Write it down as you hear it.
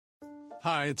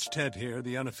Hi, it's Ted here,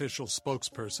 the unofficial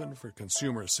spokesperson for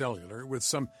Consumer Cellular, with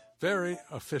some very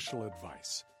official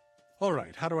advice. All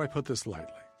right, how do I put this lightly?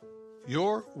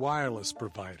 Your wireless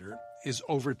provider is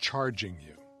overcharging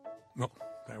you. Well,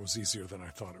 that was easier than I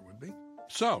thought it would be.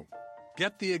 So,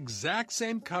 get the exact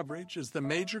same coverage as the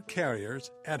major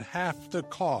carriers at half the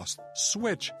cost.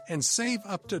 Switch and save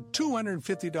up to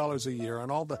 $250 a year on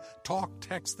all the talk,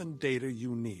 text, and data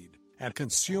you need at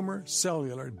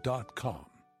consumercellular.com.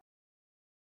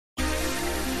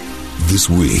 This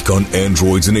week on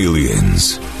Androids and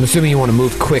Aliens. I'm assuming you want to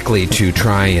move quickly to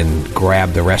try and grab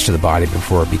the rest of the body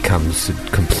before it becomes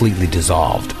completely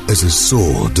dissolved. As a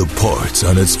soul departs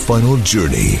on its final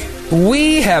journey.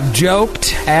 We have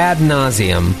joked ad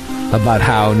nauseum about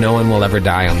how no one will ever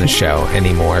die on the show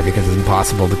anymore because it's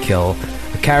impossible to kill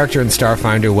a character in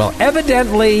Starfinder. Well,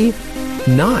 evidently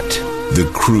not.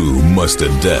 The crew must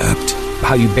adapt.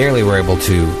 How you barely were able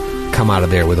to come out of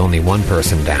there with only one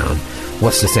person down.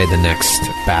 What's to say the next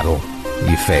battle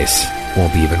you face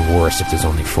won't be even worse if there's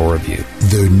only 4 of you?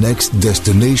 Their next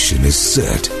destination is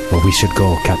set. Well, we should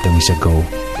go, Captain. We should go.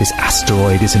 This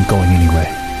asteroid isn't going anywhere.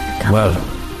 Well,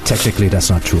 technically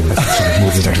that's not true. It's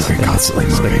moving constantly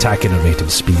spectacular rate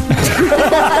of speed.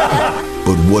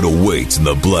 But what awaits in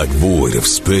the black void of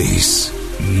space?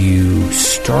 You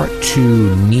start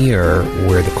to near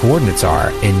where the coordinates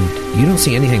are, and you don't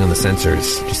see anything on the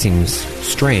sensors. It just seems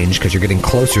strange because you're getting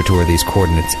closer to where these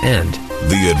coordinates end.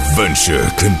 The adventure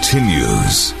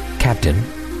continues. Captain,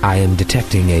 I am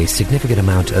detecting a significant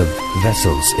amount of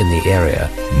vessels in the area.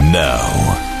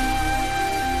 Now.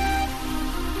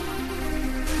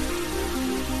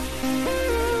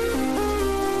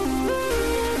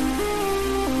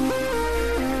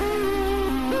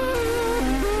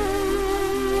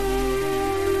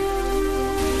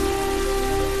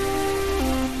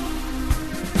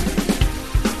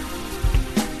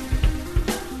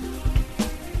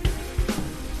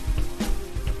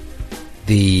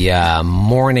 The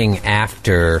morning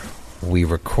after we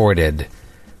recorded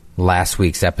last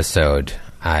week's episode,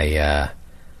 I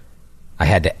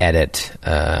had to edit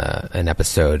an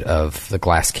episode of the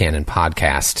Glass Cannon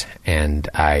podcast, and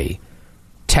I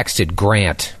texted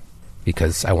Grant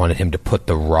because I wanted him to put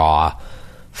the raw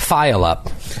file up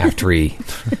after he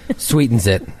sweetens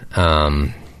it,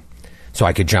 so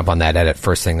I could jump on that edit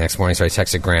first thing next morning. So I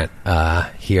texted Grant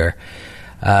here.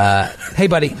 Hey,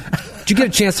 buddy. Did you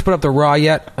get a chance to put up the raw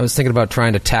yet? I was thinking about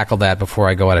trying to tackle that before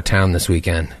I go out of town this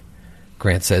weekend.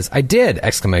 Grant says, I did! !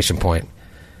 I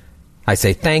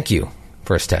say, thank you.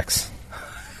 First text.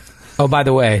 Oh, by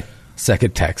the way,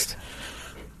 second text.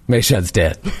 Mayshad's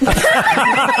dead. Not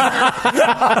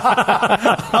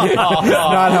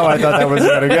how I thought that was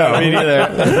going to go. Me neither.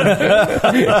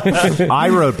 I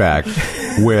wrote back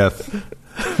with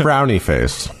frowny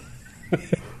face.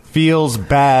 Feels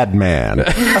bad, man.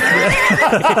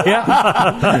 Yeah,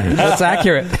 that's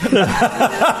accurate.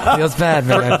 Feels bad,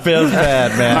 man. Feels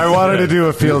bad, man. I wanted to do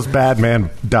a feels bad man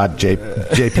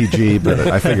 .jpg, but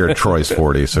I figured Troy's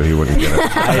 40, so he wouldn't get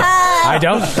it. I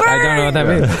don't know what that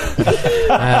means.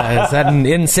 Is that an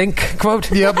NSYNC quote?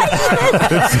 Yep.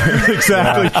 It's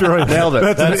exactly Troy. Nailed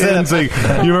it. That's an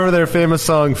NSYNC. You remember their famous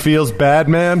song, Feels Bad,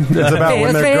 Man? It's about feels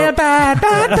when they're real bad.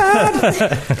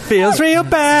 Feels real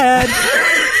bad.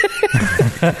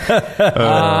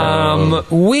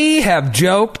 We have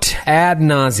joked ad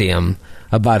nauseum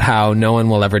about how no one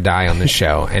will ever die on the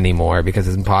show anymore because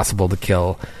it's impossible to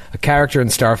kill a character in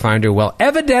Starfinder. Well,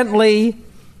 evidently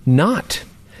not.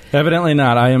 Evidently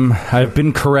not. I've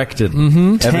been corrected.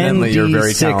 Mm-hmm. Evidently, you're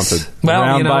very talented. Well,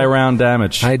 round by round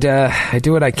damage. I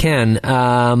do what I can.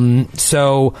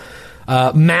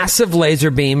 Massive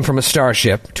laser beam from a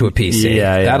starship to a PC.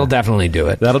 Yeah. That'll definitely do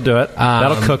it. That'll do it.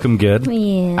 That'll cook them good.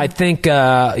 Yeah. I think,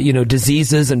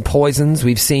 diseases and poisons,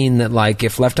 we've seen that, like,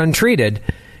 if left untreated,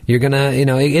 you're going to,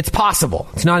 it's possible.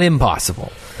 It's not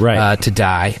impossible to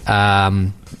die.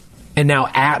 And now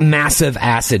massive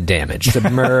acid damage.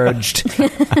 Submerged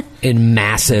in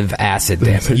massive acid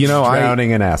damage.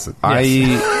 Drowning in acid.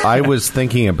 Yes. I was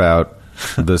thinking about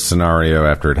the scenario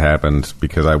after it happened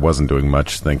because I wasn't doing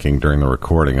much thinking during the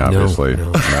recording, obviously.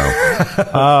 No.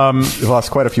 You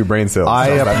lost quite a few brain cells. I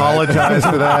apologize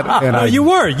for that. And you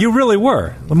were. You really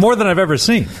were. More than I've ever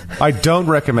seen. I don't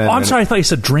recommend I'm sorry. I thought you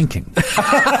said drinking.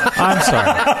 I'm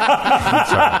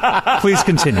sorry. Please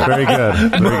continue. Very good.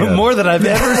 Very good. More than I've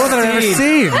ever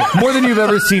seen. More than you've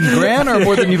ever seen Grant, or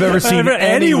more than you've ever seen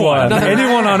anyone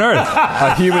on Earth.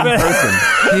 A human person.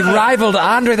 He rivaled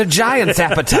Andre the Giant's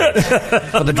appetite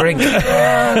for the drink.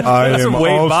 I am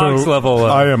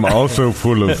also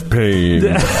full of pain.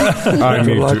 I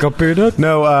need like a peanut?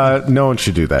 No one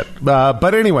should do that.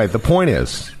 But anyway, the point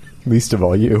is, Least of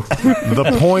all you.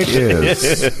 The point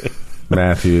is,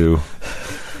 Matthew,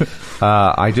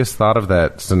 I just thought of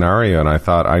that scenario, and I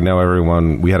thought, I know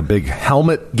everyone, we had a big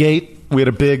helmet gate. We had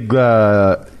a big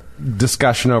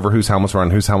discussion over whose helmets were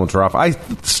on, whose helmets were off. I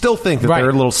still think that there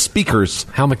are little speakers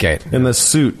Helmet gate. in the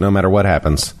suit, no matter what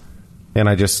happens. And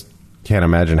I just can't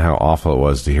imagine how awful it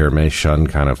was to hear Mei Shun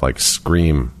kind of like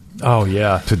scream Oh,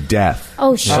 yeah. to death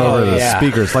Oh, shit. over the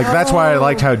speakers. Like, that's why I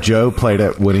liked how Joe played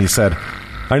it when he said,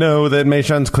 I know that Mei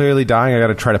Shun's clearly dying. I got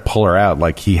to try to pull her out.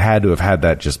 Like, he had to have had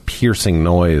that just piercing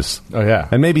noise. Oh, yeah.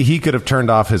 And maybe he could have turned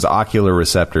off his ocular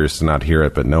receptors to not hear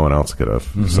it, but no one else could have.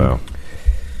 Mm-hmm. So,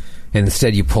 And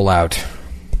instead you pull out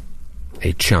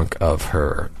a chunk of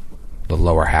the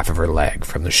lower half of her leg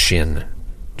from the shin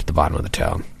to the bottom of the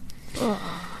toe.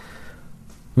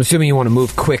 I'm assuming you want to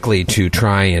move quickly to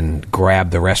try and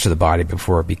grab the rest of the body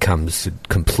before it becomes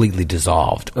completely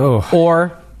dissolved. Oh.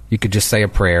 Or you could just say a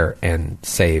prayer and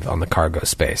save on the cargo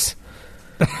space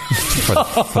for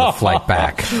the flight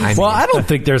back. I don't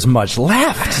think there's much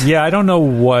left. Yeah, I don't know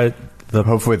what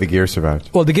Hopefully the gear survived.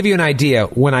 Well, to give you an idea,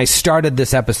 when I started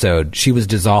this episode, she was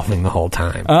dissolving the whole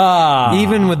time.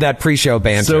 Even with that pre-show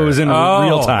banter. So it was in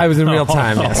real time. I was in real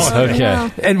time, yes.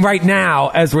 Okay. And right now,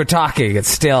 as we're talking, she's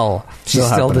still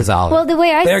dissolving. Well, the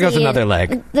way I there see goes it, another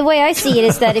leg. The way I see it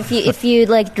is that if you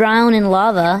like drown in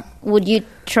lava, would you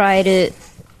try to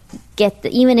get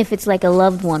even if it's like a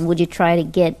loved one? Would you try to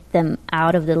get them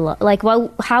out of the like?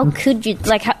 Well, how could you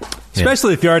like?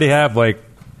 Especially if you already have like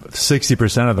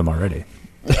 60% of them already.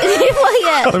 Well,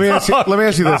 yeah. let me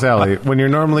ask you this, Allie. When you're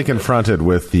normally confronted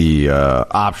with the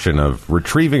option of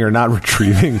retrieving or not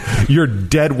retrieving your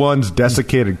dead one's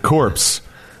desiccated corpse,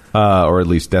 or at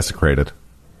least desecrated,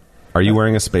 are you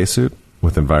wearing a spacesuit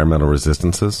with environmental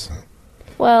resistances?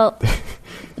 Well,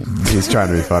 He's trying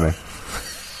to be funny.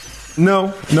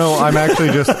 No, I'm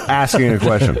actually just asking a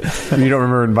question. You don't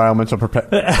remember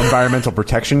environmental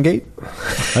protection gate?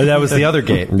 That was the other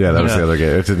gate. Yeah, that was the other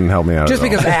gate. It didn't help me out Just at all.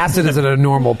 because acid isn't a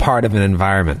normal part of an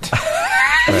environment.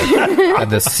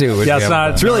 The suit.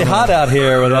 Yeah, it's really hot out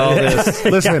here with all this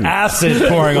Listen, acid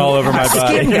pouring all over my Skin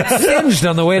body. gets singed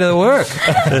on the way to the work.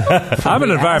 I'm an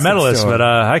environmentalist, but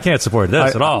I can't support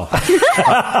this at all.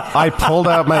 I pulled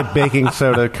out my baking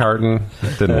soda carton.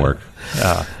 It didn't work.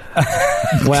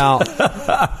 Well,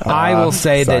 I will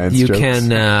say that science you jokes.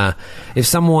 can, if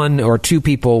someone or two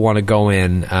people want to go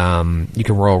in, you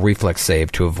can roll a reflex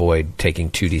save to avoid taking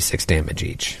 2d6 damage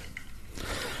each.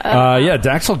 Yeah,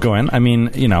 Dax will go in. I mean,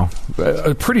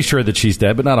 pretty sure that she's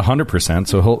dead, but not 100%.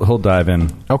 So he'll dive in.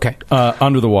 Okay.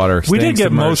 Under the water. We did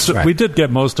get Right. We did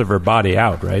get most of her body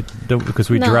out, right?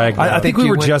 Because we No. dragged. I think we you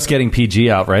were went- just getting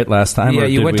PG out, right, last time? Yeah, or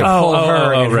you did went we? to pull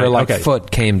her, and her right, okay. foot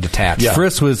came detached. Yeah.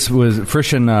 Friss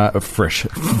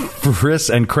Friss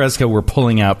and Kreska were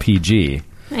pulling out PG.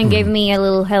 and gave me a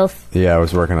little health, Yeah, I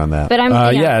was working on that. but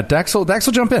I'm Yeah, Dax will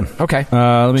jump in. Okay.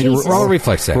 Let me Jesus. Roll a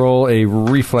reflex save. Roll a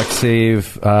reflex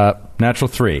save. Natural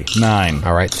 3, 9.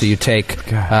 All right, so you take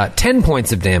 10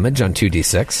 points of damage on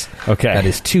 2d6. Okay. That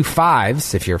is 2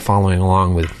 5s if you're following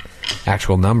along with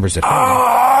actual numbers at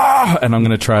home. And I'm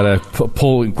going to try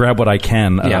to grab what I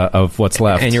can Yeah. of what's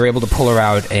left. And you're able to pull her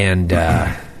out, and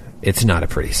it's not a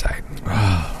pretty sight.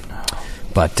 Oh, no.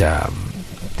 But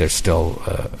there's still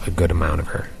a good amount of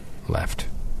her left.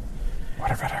 What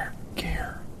about her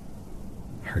gear?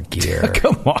 Her gear.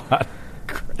 Come on.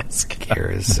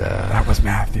 Gear is That was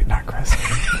Matthew, not Chris.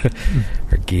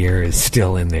 her gear is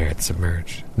still in there. It's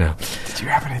submerged. No, Did you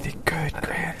have anything good,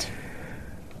 Grant?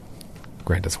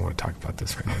 Grant doesn't want to talk about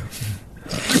this right now.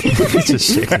 He's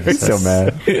just shaking his so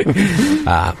mad.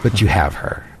 But you have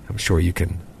her. I'm sure you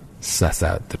can suss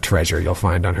out the treasure you'll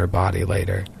find on her body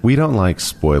later. We don't like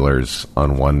spoilers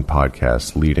on one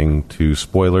podcast leading to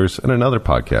spoilers in another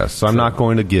podcast, so I'm not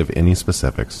going to give any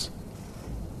specifics.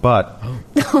 But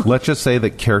let's just say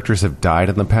that characters have died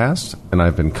in the past, and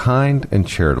I've been kind and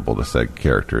charitable to said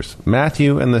characters.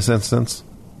 Matthew, in this instance,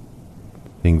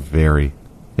 being very,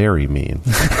 very mean.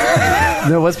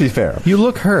 No, let's be fair. You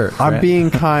look hurt. I'm Grant. being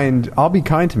kind. I'll be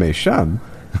kind to Mei Shun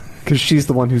because she's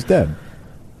the one who's dead.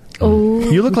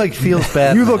 You look like feels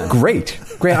bad. You look great,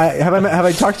 Grant. Have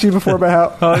I talked to you before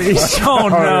about how? he's he's showing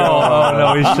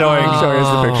us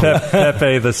the picture.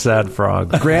 Pepe the sad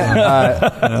frog. Grant,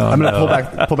 I'm going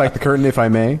to pull back the curtain, if I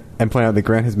may, and point out that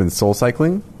Grant has been soul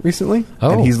cycling recently,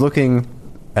 and he's looking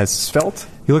as svelte.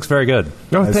 He looks very good.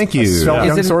 Oh, thank you. A svelte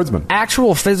young Is it swordsman. an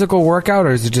actual physical workout,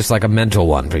 or is it just like a mental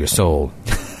one for your soul?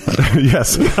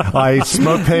 Yes, I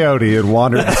smoked peyote and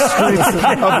wandered the streets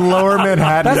of Lower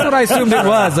Manhattan. That's what I assumed it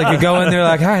was. Like, you go in there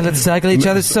like, all right, let's cycle each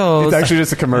other's souls. It's actually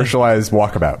just a commercialized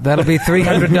walkabout. That'll be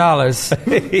 $300.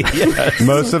 Yes.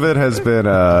 Most of it has been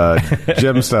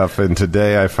gym stuff, and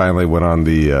today I finally went on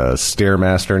the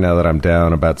Stairmaster now that I'm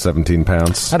down about 17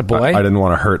 pounds. Attaboy. I didn't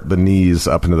want to hurt the knees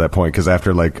up into that point, because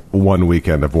after like one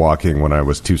weekend of walking when I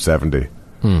was 270,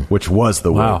 which was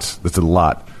the weight, that's a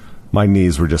lot, my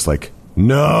knees were just like,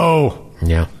 no.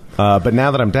 Yeah. But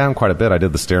now that I'm down quite a bit, I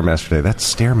did the Stairmaster today. That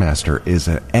Stairmaster is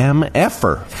an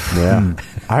MFer. Yeah.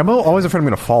 I'm always afraid I'm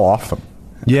going to fall off them.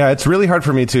 Yeah, it's really hard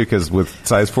for me, too, because with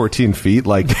size 14 feet,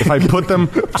 like, if I put them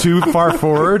too far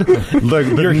forward, like,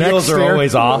 Your heels are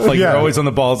always off. Like, you're always on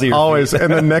the balls of your always. feet.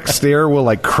 And the next stair will,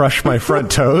 like, crush my front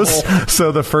toes.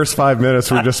 So the first 5 minutes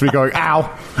would just be going,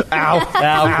 ow, ow,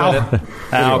 ow. Quit it.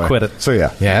 Ow, Anyway, quit it. So,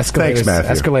 yeah. Yeah, escalators, Thanks,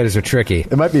 Matthew. escalators are tricky.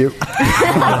 It might be.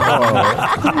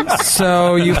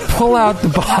 So you pull out the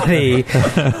body.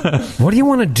 What do you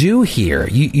want to do here?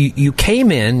 You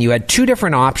came in. You had two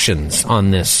different options on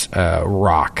this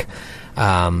rock.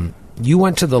 You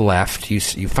went to the left. You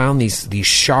found these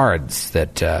shards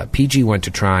that PG went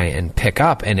to try and pick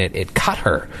up, and it cut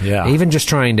her. Yeah. Even just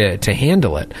trying to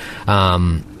handle it.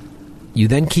 You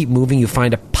then keep moving. You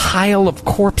find a pile of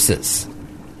corpses,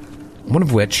 one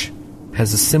of which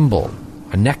has a symbol.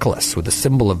 A necklace with a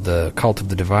symbol of the cult of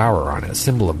the Devourer on it, a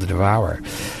symbol of the Devourer.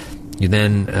 You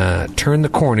then turn the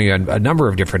corner. You had a number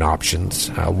of different options.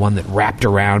 One that wrapped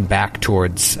around back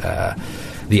towards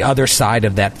the other side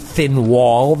of that thin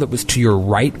wall that was to your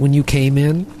right when you came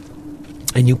in.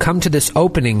 And you come to this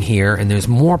opening here, and there's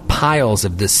more piles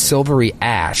of this silvery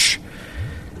ash.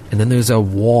 And then there's a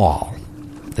wall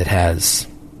that has,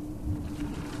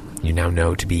 you now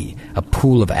know to be a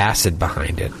pool of acid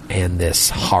behind it, and this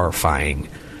horrifying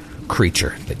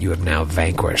creature that you have now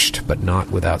vanquished, but not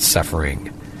without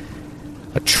suffering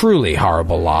a truly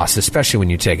horrible loss, especially when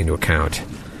you take into account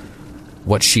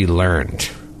what she learned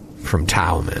from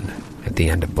Tauman at the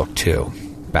end of Book 2,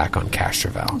 back on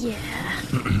Castrovel. Yeah.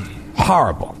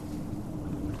 Horrible.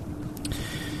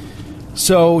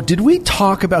 So, did we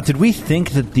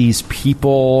think that these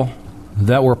people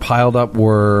that were piled up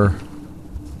were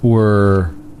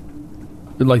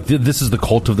like, this is the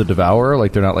cult of the Devourer?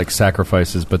 Like, they're not like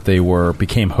sacrifices, but they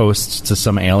became hosts to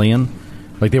some alien?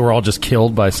 Like, they were all just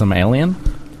killed by some alien?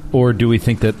 Or do we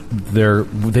think that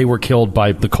they were killed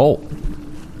by the cult?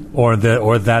 Or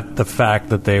that the fact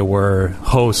that they were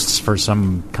hosts for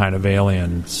some kind of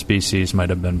alien species might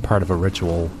have been part of a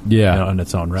ritual, in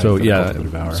its own right. So for the cult of the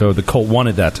Devourer. so the cult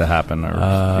wanted that to happen. Or,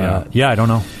 I don't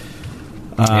know.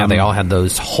 Yeah, they all had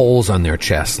those holes on their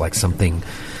chests, like something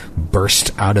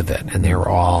burst out of it, and they were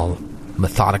all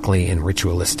methodically and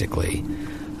ritualistically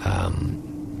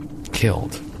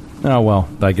killed. Oh, well,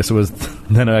 I guess it was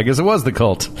the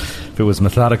cult. If it was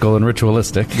methodical and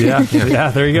ritualistic. Yeah,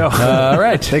 there you go. All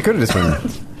right. They could have just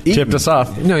been Tipped us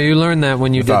off. No, you learned that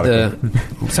when you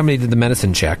somebody did the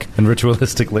medicine check. And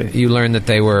ritualistically. You learned that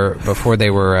they were, before they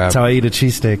were... That's how I eat a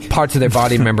cheesesteak. Parts of their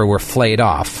body, remember, were flayed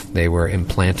off. They were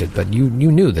implanted, but you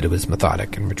knew that it was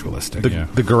methodic and ritualistic.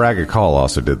 The Garaga Call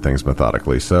also did things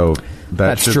methodically, so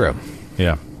that's true.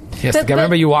 Yeah. Yes, I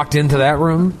remember you walked into that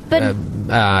room. But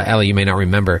Ellie, you may not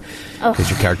remember because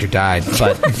your character died,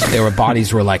 but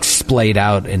bodies were like splayed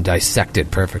out and dissected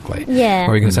perfectly. Yeah. What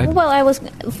were you going to say? Well, I was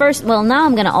first. Well, now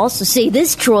I'm going to also say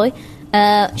this, Troy.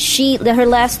 Her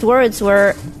last words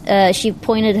were she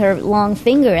pointed her long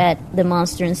finger at the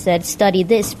monster and said, "Study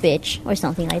this, bitch," or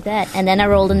something like that. And then I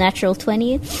rolled a natural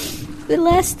 20. The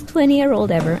last 20 I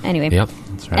rolled ever. Anyway. Yep.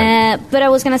 That's right. But I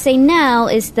was going to say now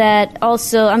is that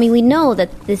also, I mean, we know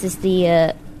that this is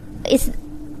the, it's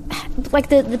like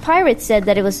the pirates said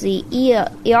that it was the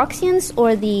Eoxians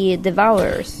or the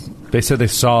Devourers. They said they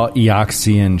saw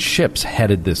Eoxian ships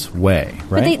headed this way,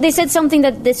 right? But they said something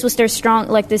that this was their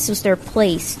this was their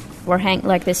place for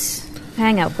this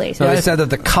hangout place. So they said that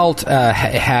the cult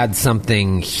had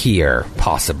something here,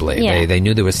 possibly. Yeah. They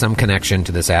knew there was some connection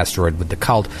to this asteroid with the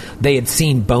cult. They had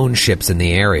seen bone ships in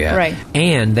the area, right?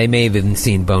 And they may have even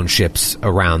seen bone ships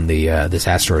around this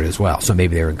asteroid as well. So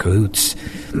maybe they were in cahoots.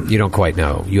 You don't quite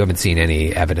know. You haven't seen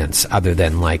any evidence other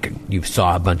than like you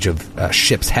saw a bunch of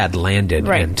ships had landed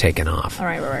and taken off. All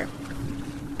right.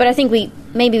 But I think we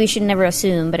should never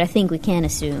assume, but I think we can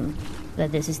assume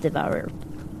that this is Devourer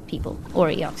people or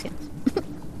Eoxians.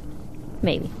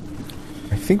 Maybe.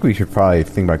 I think we should probably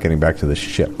think about getting back to the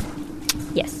ship.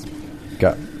 Yes.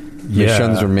 Got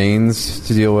missions remains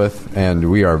to deal with, and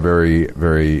we are very,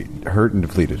 very hurt and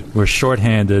depleted. We're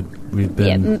shorthanded. We've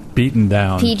been beaten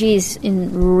down. PG's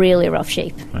in really rough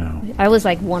shape. Wow. I was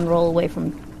like one roll away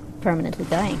from permanently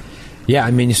dying. Yeah,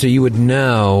 I mean, so you would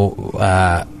know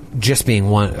just being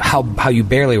one how you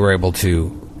barely were able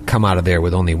to come out of there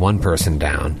with only one person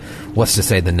down. What's to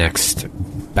say the next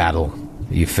battle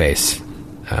you face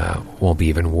won't be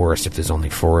even worse if there's only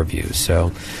 4 of you?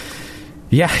 So,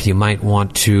 yeah, you might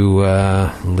want to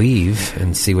leave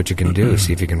and see what you can do.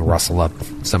 See if you can rustle up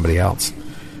somebody else.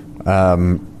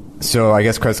 So I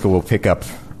guess Kreska will pick up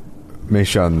Mei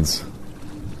Shun's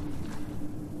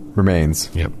remains.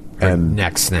 Yep. Her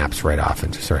neck snaps right off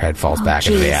and just her head falls back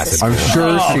into the acid. I'm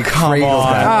sure she cradles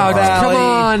that. Come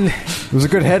on. It was a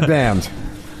good headband.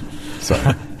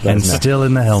 Sorry. And still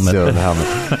in the helmet. Still in the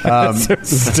helmet.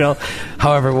 Still,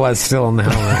 however it was, still in the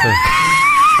helmet.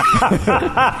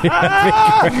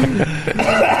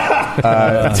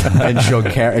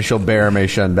 And she'll bear Mei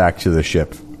Shun back to the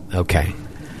ship. Okay.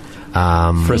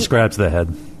 Frisk grabs the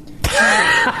head.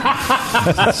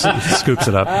 Scoops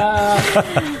it up.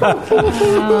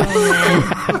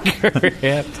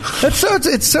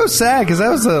 It's so sad because that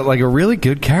was a really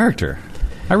good character.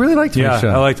 I really liked Mei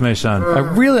Shun. I liked Mei Shun.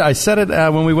 I said it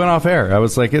when we went off air. I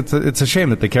was like, it's a shame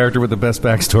that the character with the best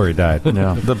backstory died.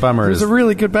 Yeah. The bummer is... It was a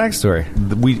really good backstory.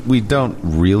 We don't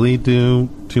really do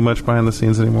too much behind the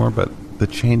scenes anymore, but the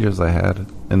changes I had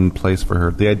in place for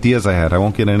her, the ideas I had, I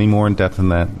won't get any more in depth than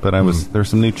that, but there's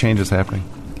some new changes happening.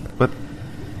 But...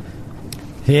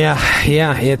 Yeah,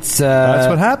 it's... that's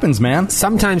what happens, man.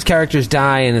 Sometimes characters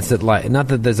die, and it's not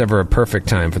that there's ever a perfect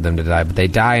time for them to die, but they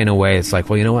die in a way it's like,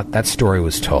 well, you know what? That story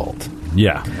was told.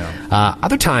 Yeah.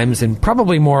 Other times, and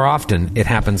probably more often, it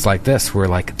happens like this, where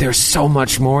like there's so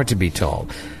much more to be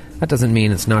told. That doesn't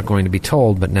mean it's not going to be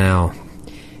told, but now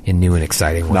in new and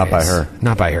exciting ways. Not by her.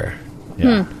 Not by her.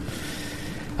 Yeah.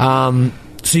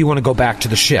 So you want to go back to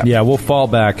the ship? Yeah, we'll fall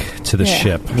back to the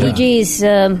ship. PG's,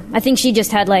 I think she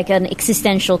just had like an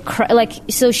existential,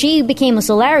 so she became a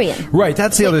Solarian. Right,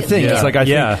 that's the other thing. It's like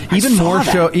I think even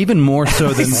more so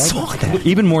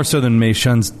than Mei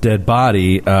Shun's dead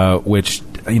body, which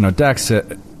Dax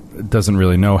doesn't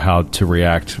really know how to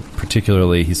react.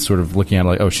 Particularly, he's sort of looking at it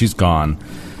like, oh, she's gone.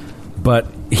 But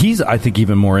he's, I think,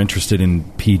 even more interested in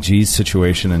PG's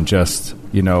situation and just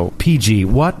PG.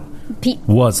 What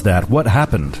was that? What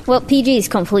happened? Well, PG is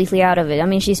completely out of it. I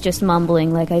mean, she's just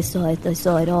mumbling like, I saw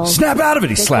it all. Snap out of it!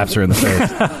 He slaps her in the face.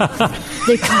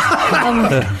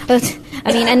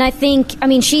 I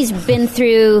mean, she's been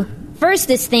through... First,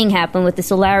 this thing happened with the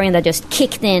Solarian that just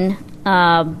kicked in.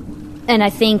 And I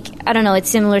think, I don't know, it's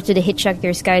similar to the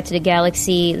Hitchhiker's Guide to the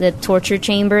Galaxy, the torture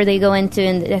chamber they go into,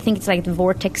 and I think it's like the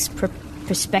vortex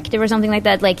perspective or something like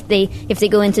that. Like if they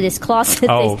go into this closet,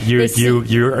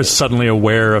 you're suddenly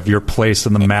aware of your place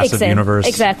in the massive universe.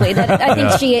 Exactly. I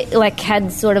think she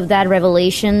had sort of that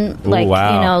revelation. Like,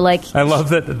 I love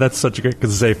that. That's such a great,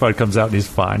 because Zaphod comes out and he's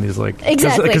fine. He's like,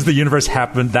 exactly, because the universe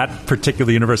happened. That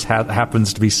particular universe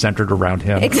happens to be centered around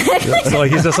him. Exactly. So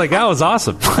he's just like, that was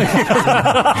awesome.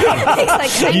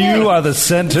 You are the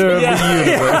center of the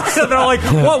universe. They're like,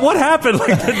 what happened?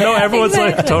 Everyone's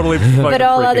like totally. But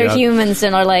all other humans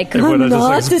are like,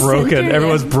 everyone's just broken.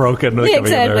 Everyone's broken.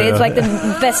 Exactly. It's like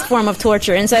the best form of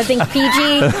torture. And so I think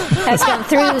PG has gone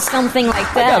through something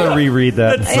like that. I gotta reread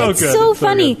that. It's so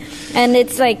funny. And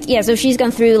it's like, so she's gone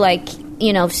through like,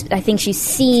 I think she's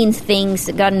seen things,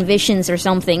 gotten visions or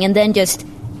something, and then just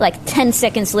like 10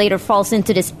 seconds later falls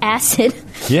into this acid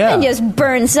and just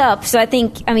burns up. So I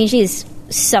think, she's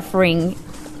suffering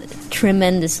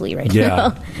tremendously right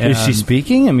now. Is she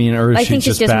speaking? Or is I think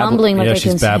she she's just mumbling. Yeah,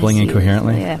 she's babbling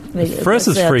incoherently. Yeah, Frisk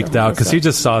is freaked out because he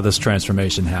just saw this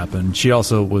transformation happen. She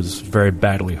also was very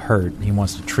badly hurt. He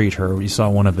wants to treat her. He saw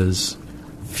one of his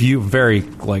few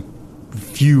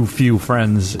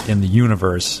friends in the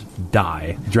universe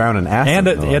die. Drown in acid.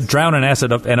 And drown in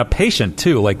acid, and a patient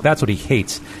too. Like, that's what he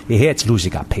hates. He hates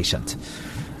losing a patient.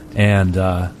 And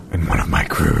one of my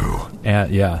crew.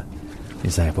 Yeah.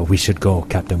 He's like, well, we should go,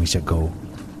 Captain, we should go.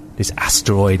 This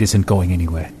asteroid isn't going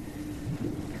anywhere.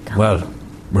 Well,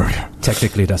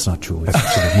 technically that's not true. It's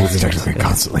actually moving technically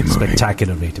constantly moving.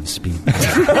 Spectacular rate of speed.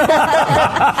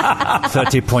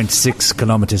 30.6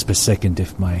 kilometers per second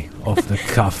if my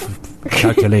off-the-cuff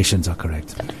calculations are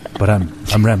correct. But I'm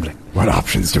rambling. What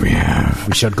options do we have?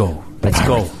 We should go. Let's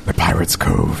go. The Pirate's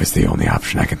Cove is the only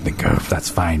option I can think of. That's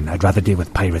fine. I'd rather deal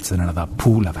with pirates than another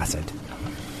pool of acid.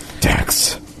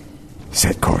 Dax,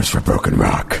 set course for Broken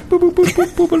Rock. That's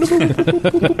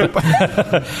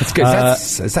good.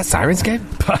 Is that Sirenscape?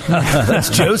 That's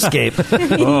Joescape.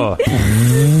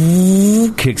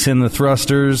 Kicks in the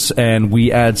thrusters, and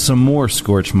we add some more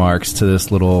scorch marks to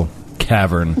this little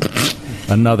cavern.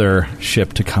 Another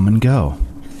ship to come and go.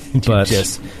 But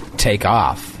just take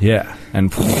off. Yeah.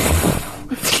 And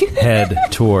head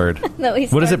toward. No,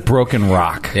 what is it? Broken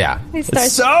Rock. Yeah.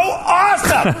 It's so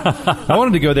awesome. I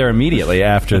wanted to go there immediately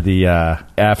after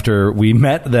after we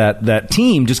met that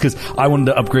team, just because I wanted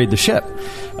to upgrade the ship.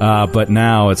 But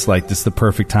now it's like this is the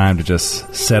perfect time to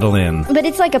just settle in. But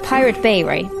it's like a pirate bay,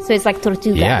 right? So it's like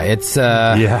Tortuga. Yeah, it's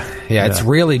it's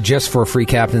really just for free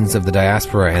captains of the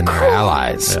diaspora and their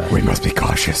allies. Yeah. We must be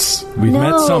cautious. We've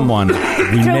met someone.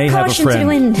 We may have a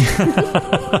friend.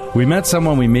 We met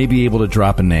someone. We may be able to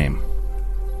drop a name.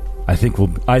 I think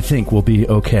we'll be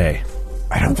okay.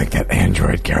 I don't think that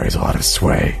android carries a lot of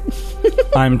sway.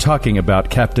 I'm talking about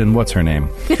Captain. What's her name?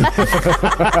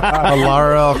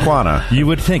 Alara Alquana. You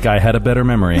would think I had a better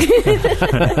memory.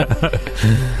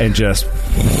 And just.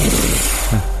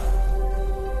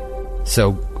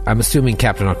 So I'm assuming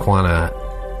Captain Alquana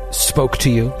spoke to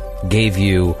you, gave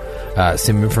you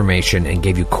some information, and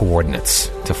gave you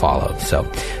coordinates to follow. So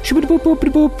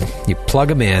boop, you plug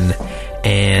them in,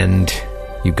 and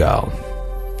you go.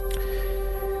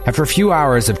 After a few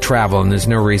hours of travel, and there's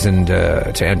no reason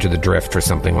to enter the drift for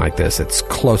something like this, it's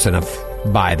close enough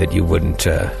by that you wouldn't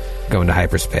go into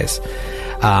hyperspace.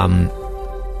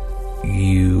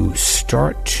 You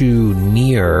start to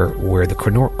near where the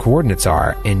coordinates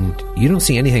are, and you don't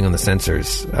see anything on the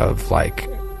sensors of, like,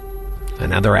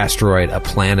 another asteroid, a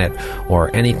planet,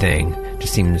 or anything. It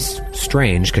just seems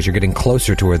strange because you're getting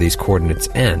closer to where these coordinates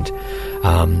end.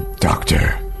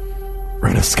 Doctor,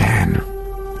 run a scan.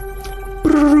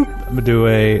 I'm going to do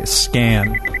a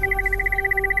scan.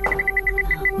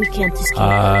 We can't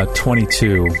escape.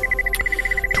 22.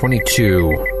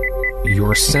 22.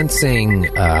 You're sensing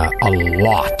a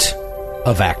lot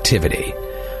of activity.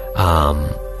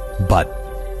 But,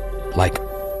 like,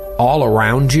 all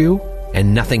around you,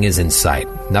 and nothing is in sight.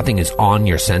 Nothing is on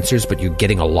your sensors, but you're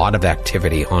getting a lot of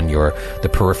activity on the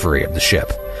periphery of the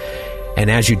ship.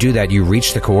 And as you do that, you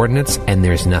reach the coordinates, and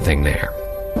there's nothing there.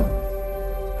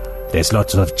 There's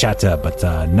lots of chatter, but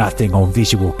nothing on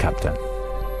visual, Captain.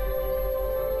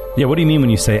 Yeah, what do you mean when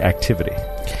you say activity?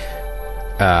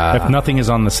 If nothing is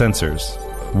on the sensors,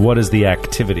 what is the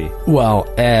activity? Well,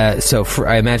 I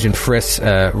imagine Friss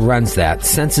runs that,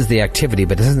 senses the activity,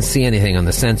 but doesn't see anything on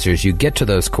the sensors. You get to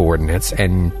those coordinates,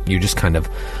 and you just kind of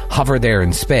hover there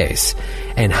in space.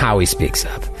 And Howie speaks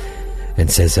up and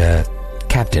says,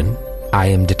 Captain, I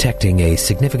am detecting a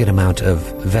significant amount of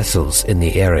vessels in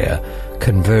the area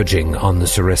converging on the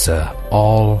Sarissa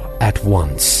all at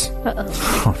once.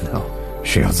 Uh-oh. Oh, no.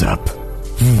 Shields up.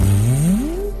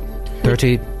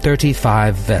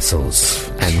 35 vessels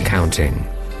and counting.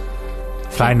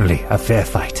 Finally, a fair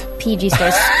fight. PG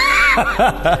starts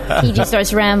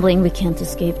rambling. We can't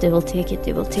escape. They will take it.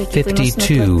 They will take it.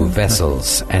 52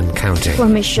 vessels and counting. For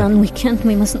mission, we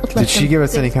must not let them. Did she give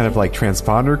us any kind of, like,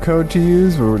 transponder code to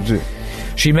use? Or would you...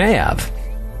 She may have.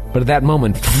 But at that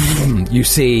moment, you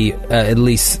see at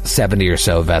least 70 or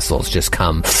so vessels just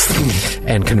come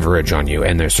and converge on you,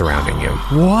 and they're surrounding you.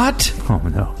 What? Oh,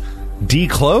 no.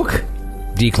 Decloak?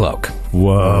 Decloak.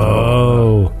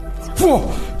 Whoa.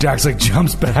 Whoa. Dax, like,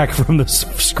 jumps back from the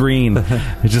screen.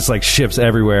 It's just, like, ships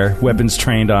everywhere. Weapons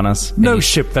trained on us. No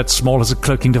ship that small as a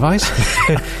cloaking device.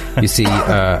 You see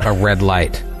a red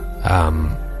light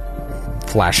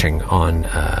flashing on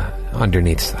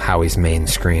underneath Howie's main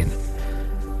screen.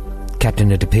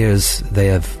 Captain, it appears they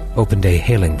have opened a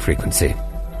hailing frequency.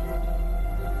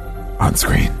 On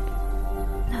screen.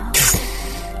 No.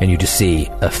 And you just see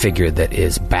a figure that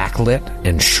is backlit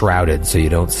and shrouded, so you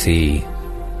don't see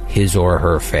his or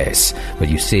her face. But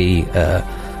you see,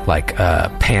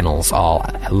 panels all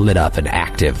lit up and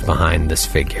active behind this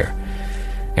figure.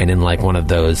 And in, like, one of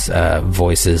those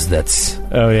voices that's...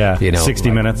 Oh, yeah. 60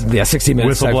 like, Minutes? Yeah, 60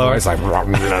 Minutes. Whistleblower. Voice,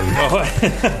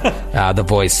 like... the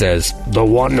voice says, "The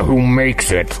one who makes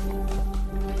it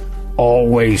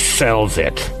always sells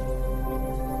it.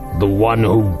 The one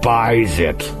who buys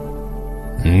it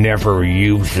never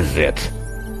uses it.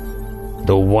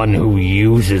 The one who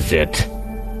uses it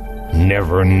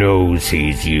never knows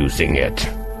he's using it."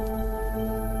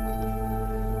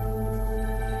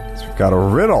 Got a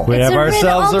riddle. We have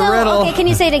ourselves a riddle. Okay, can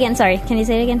you say it again? Sorry, can you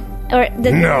say it again?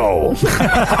 No.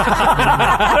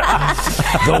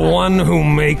 The one who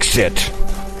makes it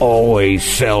always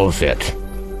sells it.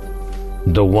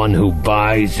 The one who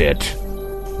buys it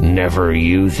never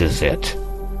uses it.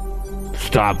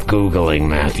 Stop Googling,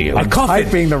 Matthew. A coffin.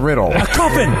 Typing the riddle. A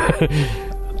coffin.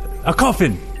 A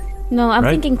coffin. No, I'm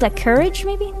Right? thinking like courage,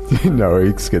 maybe? No,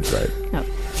 he gets right. No.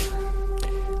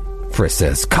 Friss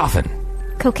says, "Coffin."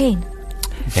 Cocaine.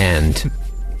 And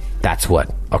that's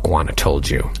what Aquana told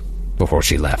you before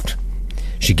she left.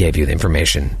 She gave you the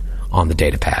information on the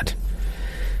data pad.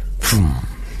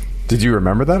 Did you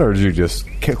remember that, or did you just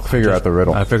figure out the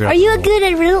riddle? I figured. Are you good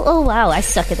at riddle? Oh wow, I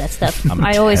suck at that stuff.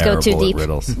 I always go too deep.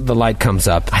 Riddles. The light comes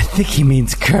up. I think he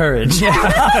means courage. I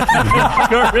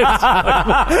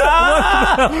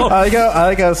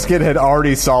like how Skid had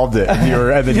already solved it,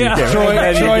 and then you came.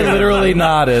 Troy literally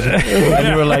nodded, and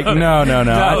you were like, "No,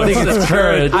 I think it's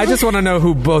courage." I just want to know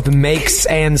who both makes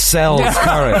and sells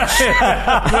courage.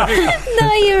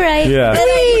 No, you're right. Yeah.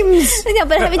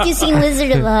 But haven't you seen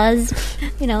Wizard of Oz?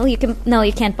 You can. No,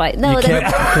 you can't buy it. No, You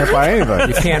can't buy anything.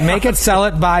 You can't make it, sell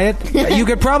it, buy it. You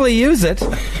could probably use it.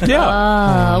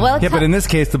 Yeah. well, Yeah, but in this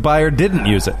case, the buyer didn't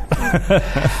use it.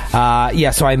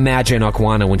 So I imagine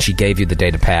Okwana, when she gave you the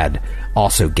data pad,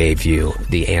 also gave you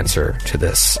the answer to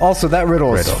this. Also, that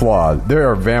riddle is flawed. There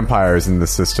are vampires in the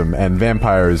system, and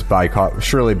vampires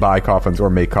surely buy coffins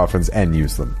or make coffins and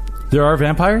use them. There are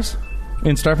vampires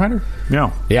in Starfinder?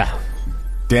 No. Yeah.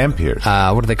 Dampiers.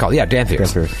 What do they call it? Yeah,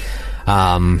 Dampiers.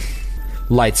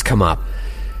 Lights come up,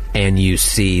 and you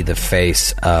see the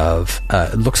face of,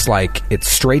 it looks like it's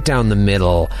straight down the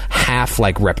middle, half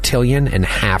like reptilian and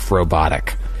half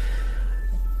robotic.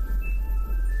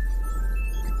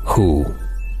 Who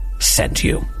sent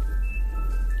you?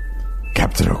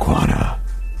 Captain Okwana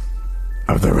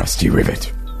of the Rusty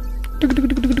Rivet.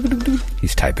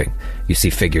 He's typing. You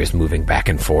see figures moving back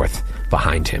and forth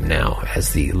behind him now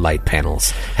as the light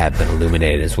panels have been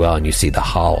illuminated as well, and you see the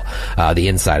hull, the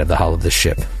inside of the hull of the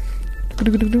ship.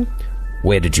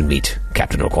 Where did you meet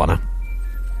Captain Okwana?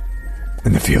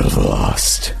 In the Field of the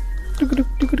Lost.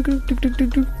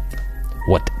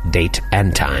 What date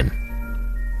and time?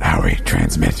 Howie,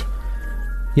 transmit.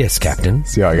 Yes, Captain.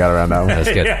 See how I got around that one?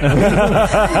 That's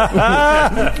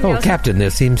good. Oh, Captain,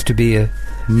 there seems to be a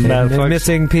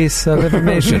missing piece of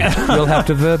information. You'll have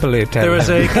to verbally tell There was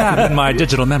a gap in my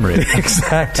digital memory.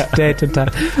 exact date and time.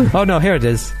 Oh, no, here it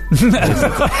is.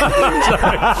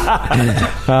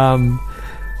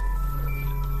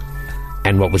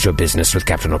 And what was your business with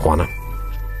Captain Okwana?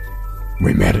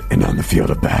 We met in on the field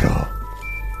of battle.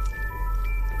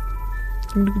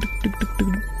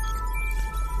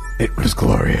 It was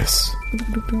glorious.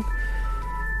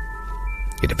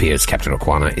 It appears Captain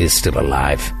Okwana is still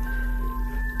alive.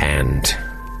 And...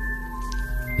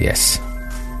 yes.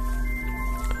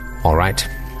 All right.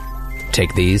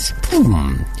 Take these.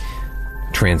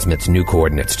 Transmits new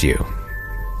coordinates to you.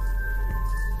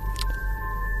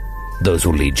 Those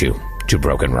will lead you to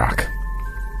Broken Rock.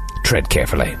 Tread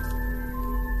carefully.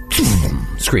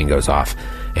 Screen goes off,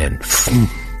 and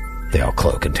they all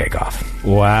cloak and take off.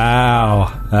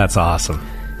 Wow. That's awesome.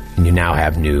 And you now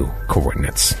have new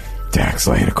coordinates. Dax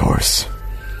laying a course.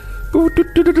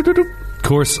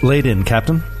 Course laid in,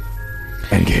 Captain.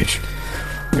 Engage.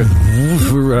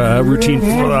 Routine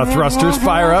thrusters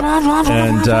fire up,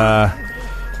 and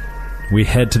we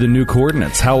head to the new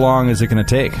coordinates. How long is it going to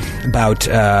take? About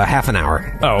half an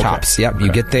hour, tops. Yep, okay.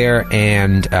 You get there,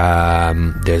 and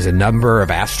there's a number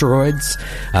of asteroids.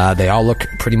 They all look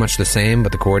pretty much the same,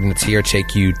 but the coordinates here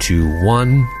take you to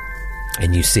one,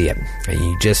 and you see it. And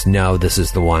you just know this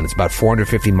is the one. It's about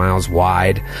 450 miles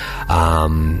wide.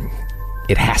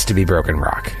 It has to be Broken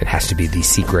Rock. It has to be the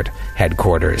secret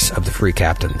headquarters of the free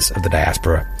captains of the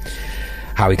diaspora.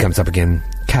 Howie comes up again.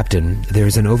 Captain, there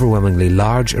is an overwhelmingly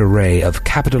large array of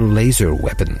capital laser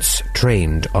weapons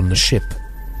trained on the ship.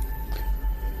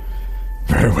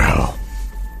 Very well.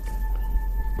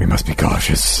 We must be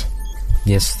cautious.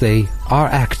 Yes, they are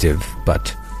active,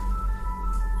 but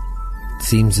it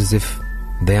seems as if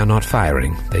they are not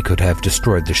firing. They could have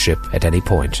destroyed the ship at any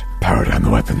point. Power down the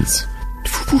weapons.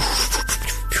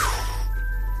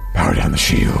 Power down the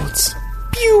shields.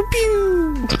 Pew,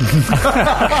 pew.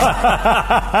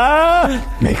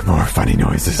 Make more funny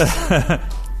noises.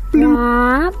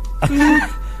 Well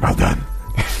done.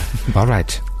 All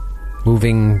right.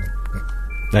 Moving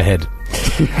ahead.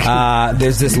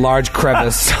 There's this large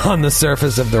crevice on the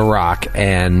surface of the rock,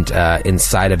 and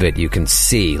inside of it you can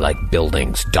see like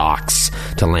buildings, docks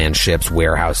to land ships,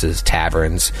 warehouses,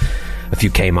 taverns, a few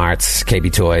Kmarts,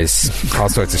 KB Toys, all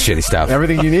sorts of shitty stuff.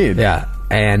 Everything you need. Yeah.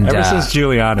 And ever since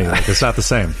Giuliani, it's not the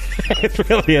same. It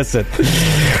really isn't.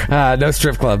 No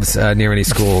strip clubs near any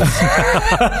schools.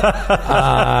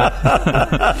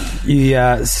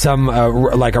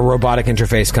 Like a robotic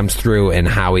interface comes through, and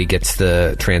Howie gets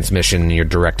the transmission, and you're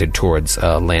directed towards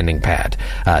a landing pad,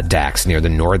 Dax, near the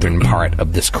northern part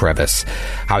of this crevice.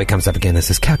 Howie comes up again and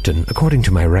says, Captain, according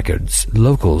to my records,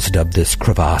 locals dubbed this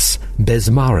crevasse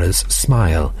Besmara's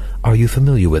Smile. Are you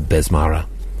familiar with Besmara?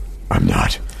 I'm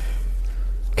not.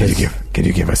 Can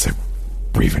you give us a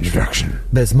brief introduction?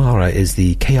 Besmara is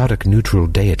the chaotic neutral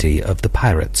deity of the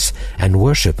pirates, and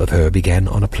worship of her began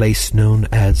on a place known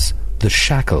as the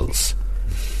shackles.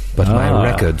 But my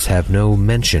records have no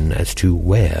mention as to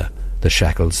where the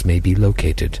shackles may be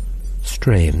located.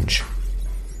 Strange.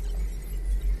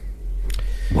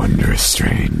 Wondrous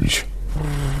strange.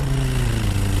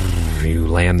 You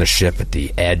land the ship at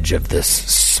the edge of this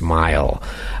smile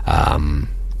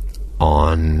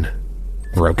on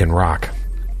Broken Rock.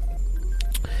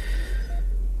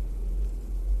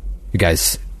 You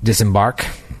guys disembark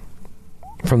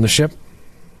from the ship?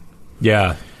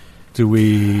 Yeah.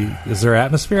 Is there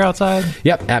atmosphere outside?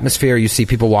 Yep, atmosphere. You see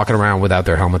people walking around without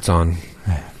their helmets on.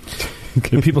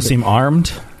 Do people seem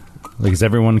armed? Like, is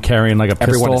everyone carrying like a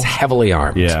pistol? Everyone is heavily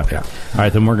armed. Yeah. All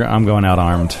right, then I'm going out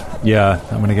armed. Yeah,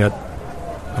 I'm gonna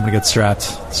get strapped.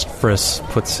 Friss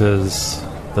puts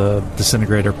the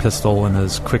disintegrator pistol in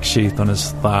his quick sheath on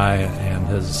his thigh and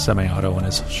his semi-auto in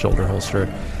his shoulder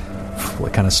holster.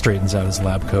 It kind of straightens out his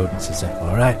lab coat and says,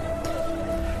 All right,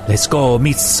 let's go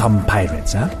meet some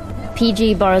pirates, huh?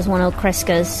 PG borrows one of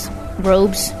Kreska's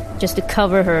robes just to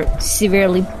cover her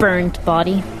severely burnt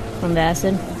body from the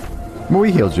acid. Well,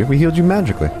 we healed you. We healed you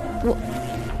magically.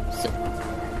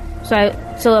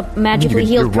 So a magically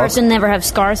healed person never have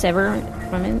scars ever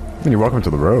from it? And you're welcome to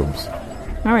the robes.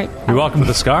 All right. You're welcome to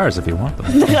the scars if you want them.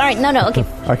 All right, no, okay.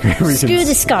 Screw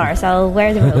the scars. I'll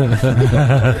wear the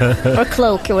robe. Or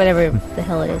cloak or whatever the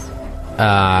hell it is.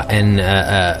 And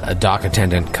a dock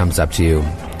attendant comes up to you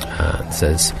and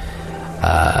says,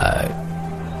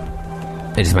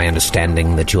 it is my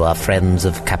understanding that you are friends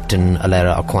of Captain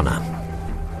Alera Alquana.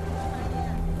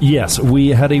 Yes, we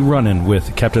had a run-in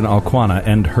with Captain Alquana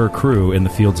and her crew in the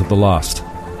Fields of the Lost.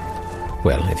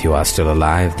 Well, if you are still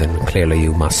alive, then clearly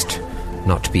you must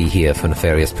not be here for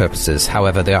nefarious purposes.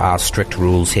 However, there are strict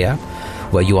rules here,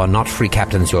 where you are not free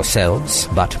captains yourselves,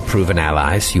 but proven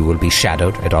allies. You will be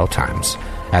shadowed at all times,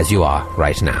 as you are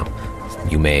right now.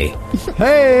 You may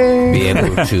be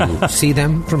able to see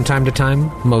them from time to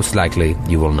time. Most likely,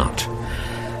 you will not.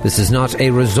 This is not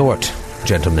a resort,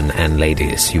 gentlemen and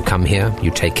ladies. You come here, you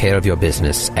take care of your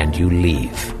business, and you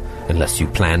leave, unless you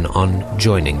plan on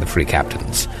joining the free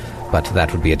captains. But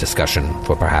that would be a discussion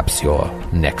for perhaps your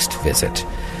next visit.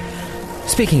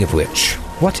 Speaking of which,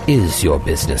 what is your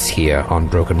business here on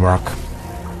Broken Rock?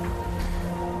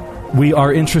 We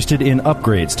are interested in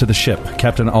upgrades to the ship.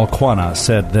 Captain Alquana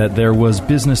said that there was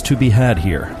business to be had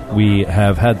here. We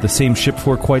have had the same ship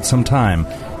for quite some time,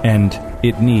 and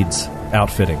it needs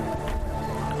outfitting.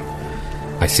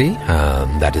 I see.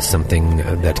 That is something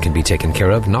that can be taken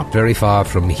care of not very far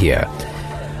from here.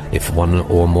 If one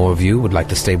or more of you would like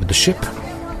to stay with the ship,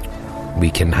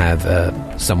 we can have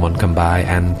someone come by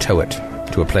and tow it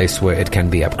to a place where it can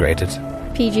be upgraded.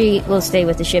 PG will stay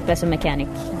with the ship as a mechanic,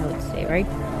 I would say, right?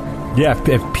 Yeah,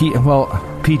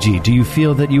 PG, do you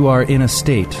feel that you are in a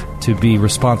state to be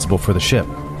responsible for the ship?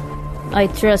 I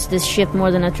trust this ship more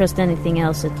than I trust anything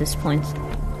else at this point.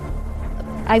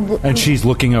 And she's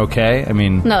looking okay? I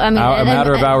mean, no, a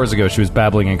matter of hours ago, she was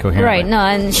babbling incoherently. Right, no,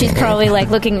 and she's probably, like,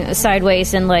 looking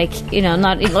sideways and, like, you know,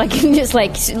 not, like, just,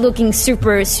 like, looking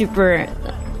super, super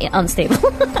unstable.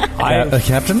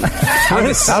 Captain?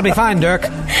 That'll be fine, Dirk.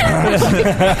 Dirk,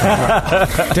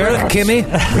 Kimmy?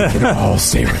 We can all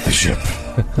stay with the ship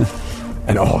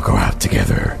and all go out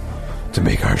together to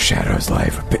make our shadow's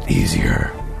life a bit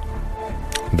easier.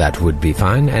 That would be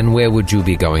fine. And where would you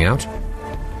be going out?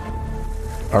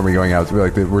 Are we going out?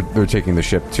 They're taking the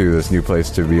ship to this new place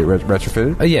to be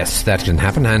retrofitted? Yes, that can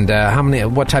happen.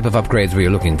 And what type of upgrades were you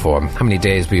looking for? How many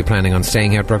days were you planning on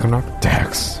staying here at Broken Rock?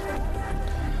 Dax.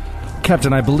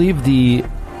 Captain, I believe the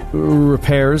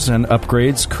repairs and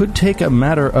upgrades could take a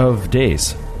matter of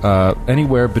days.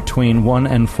 Anywhere between 1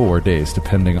 and 4 days,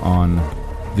 depending on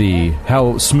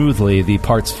how smoothly the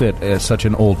parts fit as such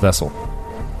an old vessel.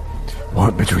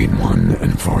 Between 1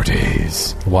 and 4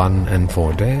 days. 1 and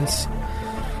 4 days.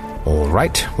 All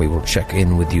right, we will check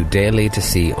in with you daily to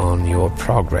see on your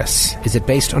progress. Is it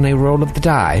based on a roll of the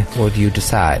die, or do you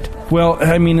decide? Well,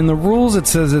 I mean, in the rules it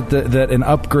says that an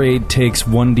upgrade takes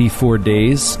 1d4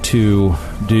 days to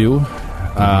do,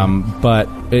 but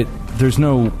there's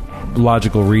no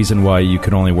logical reason why you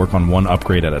could only work on one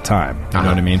upgrade at a time. You know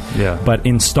what I mean? Yeah. But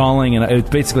installing, it's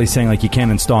basically saying, like, you can't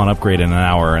install an upgrade in an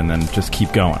hour and then just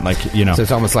keep going. Like, you know. So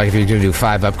it's almost like if you're going to do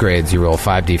 5 upgrades, you roll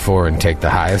 5d4 and take the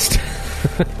highest.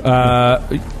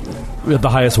 The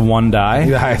highest one die.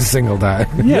 The highest single die.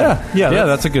 Yeah,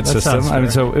 that's a good system. I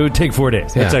mean, so it would take 4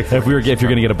 days. Yeah. If you're going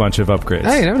to get a bunch of upgrades.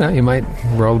 Hey, you never know. You might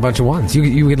roll a bunch of ones.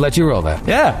 You could let you roll that.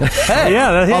 Yeah. Hey.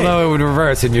 Hey. Although it would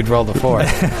reverse and you'd roll the 4.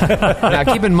 Now,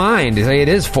 keep in mind, it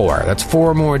is 4. That's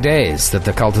 4 more days that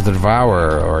the Cult of the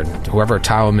Devourer or whoever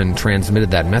Tauman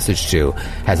transmitted that message to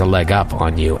has a leg up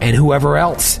on you, and whoever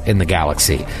else in the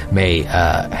galaxy may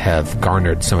have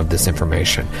garnered some of this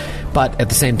information. But at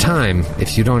the same time,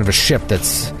 if you don't have a ship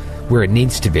that's where it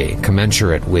needs to be,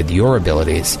 commensurate with your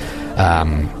abilities,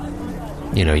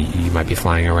 you might be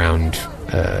flying around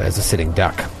as a sitting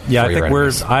duck. Yeah, for I your think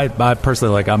enemies. I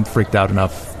personally, I'm freaked out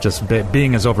enough just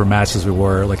being as overmatched as we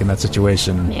were, in that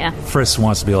situation. Yeah. Frisk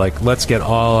wants to be let's get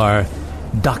all our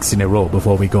ducks in a row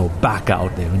before we go back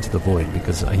out there into the void,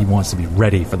 because he wants to be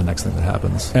ready for the next thing that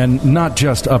happens. And not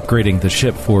just upgrading the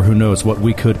ship for who knows what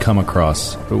we could come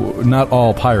across. Not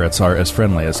all pirates are as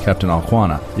friendly as Captain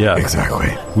Aljuana. Yeah.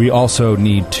 Exactly. We also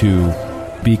need to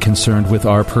be concerned with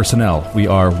our personnel. We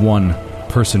are 1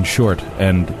 person short,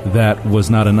 and that was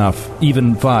not enough.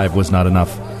 Even 5 was not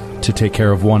enough to take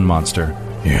care of 1 monster.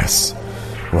 Yes.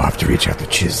 We'll have to reach out to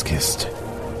Chizkist.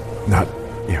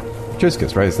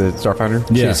 Chizkis, right? Is the Starfinder?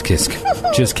 Yeah.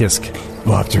 Jizkisk.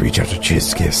 We'll have to reach out to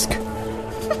Chizkist.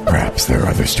 Perhaps there are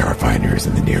other Starfinders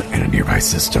in a nearby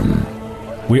system.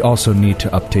 We also need to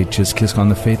update Jizkisk on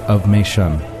the fate of Mei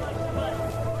Shun.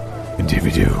 Indeed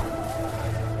we do.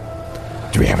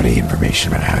 Do we have any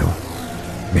information about how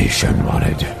Mei Shun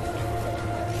wanted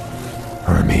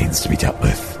her remains to be dealt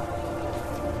with?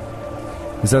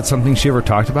 Is that something she ever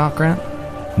talked about, Grant?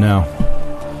 No.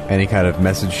 Any kind of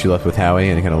message she left with Howie?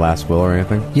 Any kind of last will or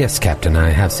anything? Yes, Captain, I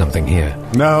have something here.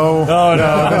 No. Oh,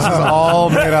 no. This is all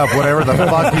made up, whatever the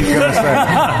fuck he's going to say.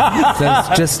 Says,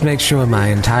 just make sure my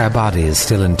entire body is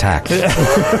still intact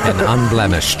and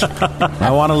unblemished. I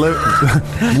want to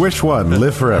live. Wish one.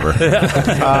 Live forever.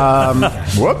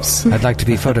 Whoops. I'd like to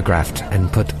be photographed and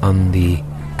put on the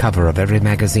cover of every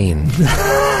magazine.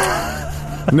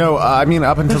 No, I mean,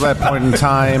 up until that point in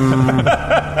time...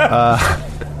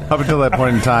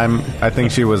 I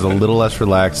think she was a little less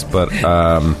relaxed, but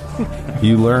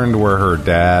you learned where her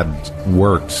dad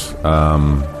worked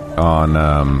on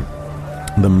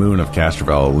the moon of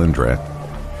Castrovel, Lindre.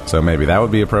 So maybe that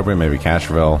would be appropriate. Maybe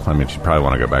Castrovel. I mean, she'd probably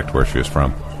want to go back to where she was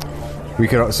from. We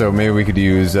could also maybe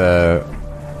use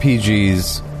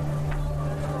PG's,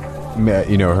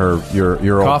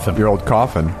 your coffin. your old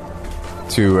coffin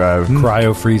to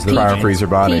Cryo freeze her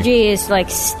body. PG is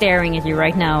staring at you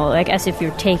right now, as if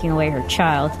you're taking away her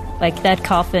child. That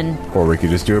coffin. Or we could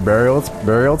just do a burial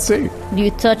at sea.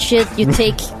 You touch it,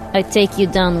 I take you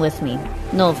down with me.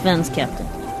 No offense, Captain.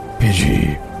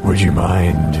 Pidgey, would you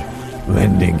mind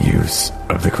lending use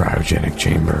of the cryogenic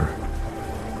chamber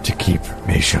to keep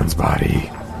Mei Shun's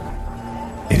body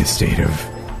in a state of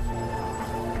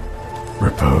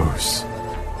repose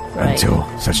until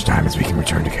such time as we can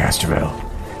return to Castrovel?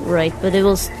 Right, but it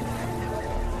was,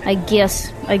 I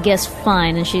guess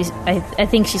fine. And I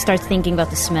think she starts thinking about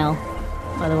the smell.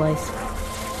 Otherwise,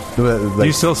 Do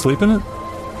you still sleep in it?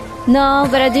 no,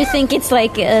 but I do think it's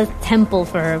a temple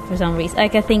for her for some reason. I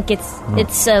think it's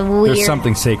a weird. There's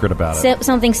something sacred about it.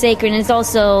 Something sacred, and it's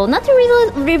also not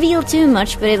to reveal too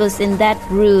much, but it was in that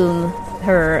room,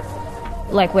 her,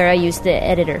 where I used the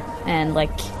editor, and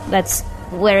that's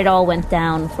where it all went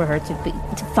down for her to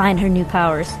find her new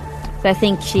powers. So I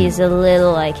think she's a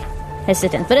little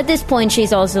hesitant, but at this point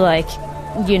she's also I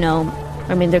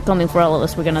mean, they're coming for all of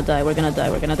us. We're gonna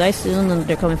die soon, and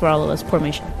they're coming for all of us. Poor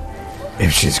Misha.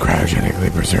 If she's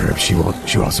cryogenically preserved, she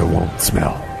also won't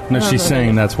smell. No, she's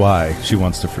saying that's why she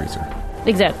wants to freeze her.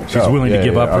 Exactly. She's willing to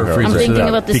give up her freezer I'm thinking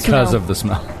about the because smell. of the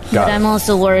smell. But I'm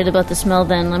also worried about the smell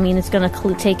then. I mean, it's gonna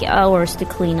take hours to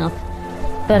clean up.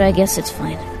 But I guess it's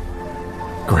fine.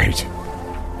 Great.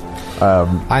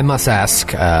 I must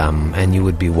ask, and you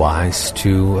would be wise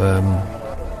to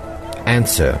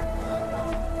answer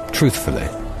truthfully.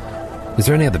 Is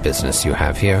there any other business you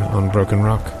have here on Broken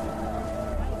Rock?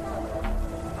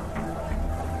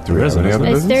 Do we have any other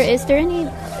business?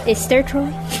 Is there,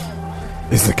 Troy?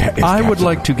 I would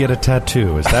like to get a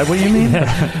tattoo. Is that what you mean?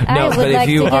 I would but like if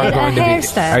you to are get going a to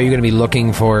hairstyle. are you going to be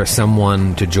looking for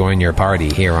someone to join your party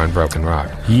here on Broken Rock?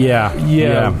 Yeah.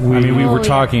 We were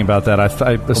talking about that. I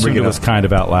assumed it was kind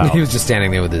of out loud. He was just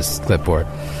standing there with his clipboard.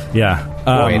 Yeah.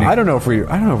 I don't know if we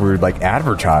would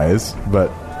advertise,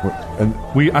 but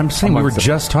I'm saying we were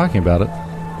just talking about it.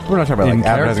 We're not talking about In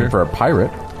advertising character. for a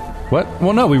pirate. What?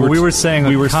 Well, no, we were saying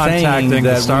that contacting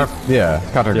the Star. Contact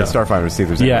the Starfinder to see if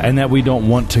there's Yeah, anything. and that we don't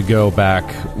want to go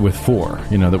back with 4.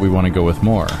 That we want to go with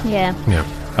more. Yeah. Yeah.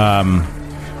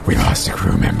 We lost a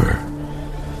crew member.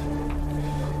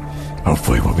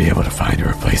 Hopefully we'll be able to find a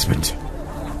replacement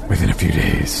within a few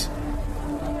days.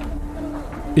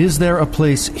 Is there a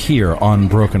place here on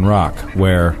Broken Rock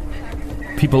where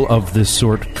people of this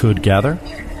sort could gather?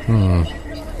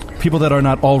 People that are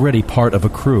not already part of a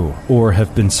crew or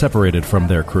have been separated from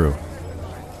their crew.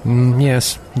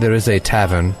 Yes, there is a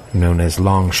tavern known as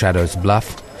Long Shadow's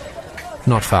Bluff.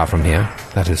 Not far from here.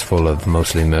 That is full of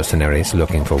mostly mercenaries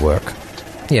looking for work.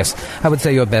 Yes, I would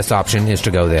say your best option is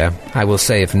to go there. I will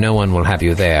say if no one will have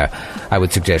you there, I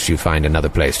would suggest you find another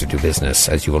place to do business,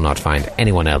 as you will not find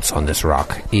anyone else on this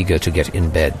rock eager to get in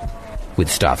bed with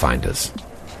Starfinders.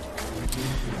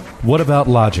 What about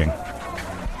lodging?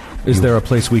 Is there a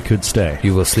place we could stay?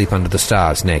 You will sleep under the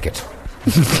stars naked.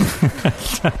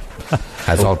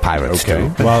 As all pirates do.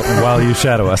 While you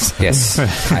shadow us. Yes,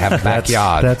 I have a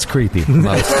backyard. That's creepy.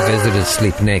 Most visitors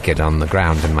sleep naked on the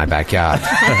ground in my backyard.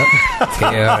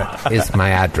 Here is my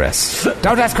address.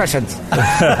 Don't ask questions.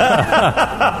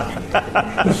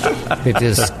 It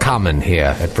is common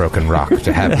here at Broken Rock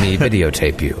to have me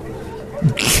videotape you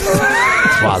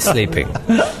while sleeping.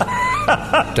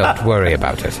 Don't worry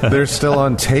about it. They're still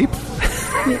on tape?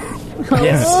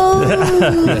 Yes.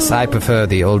 Yes, I prefer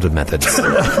the older methods.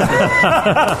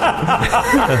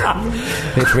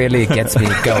 It really gets me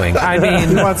going. I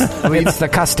mean, it's the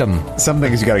custom. Some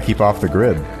things you got to keep off the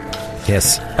grid.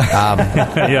 Yes.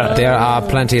 There are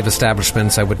plenty of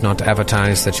establishments. I would not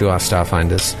advertise that you are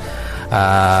Starfinders.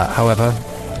 However,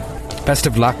 best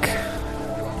of luck.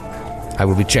 I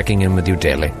will be checking in with you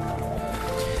daily.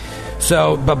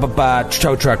 So,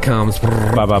 tow truck comes,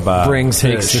 brings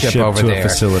takes the ship ship over to there. a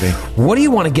facility. What do you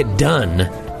want to get done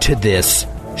to this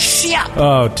ship?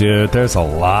 Oh, dude, there's a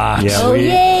lot. Oh,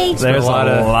 yay! There's a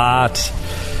lot.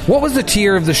 What was the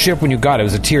tier of the ship when you got it? It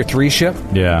was a tier 3 ship?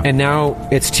 Yeah. And now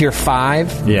it's tier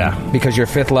 5? Yeah. Because you're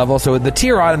 5th level. So the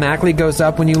tier automatically goes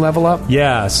up when you level up?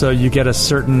 Yeah, so you get a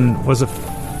certain, was it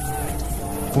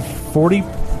 40,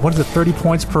 what is it, 30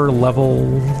 points per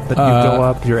level that you go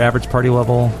up, your average party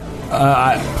level?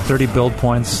 30 build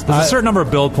points. There's a certain number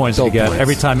of build points you get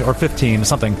every time, or 15,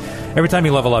 something. Every time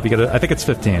you level up, you get, I think it's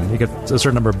 15. You get a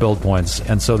certain number of build points,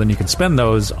 and so then you can spend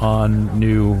those on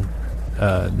new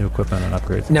equipment and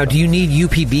upgrades. Now, do you need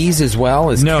UPBs as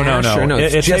well? No.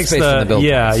 It's It just takes based on the build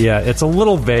points. Yeah. It's a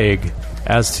little vague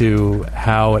as to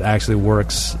how it actually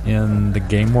works in the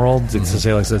game world. It's to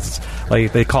say it's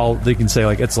like they can say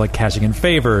like it's like cashing in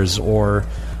favors or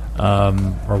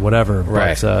whatever.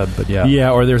 Right. But yeah.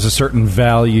 Yeah, or there's a certain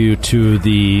value to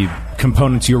the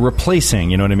components you're replacing,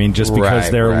 you know what I mean? Just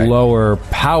because they're lower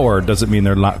power doesn't mean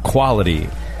they're not quality,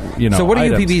 So what do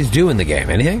items. UPBs do in the game?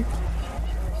 Anything?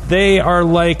 They are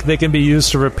like, they can be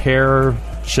used to repair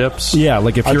ships. Yeah,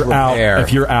 like if you're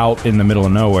out in the middle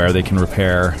of nowhere, they can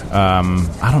repair.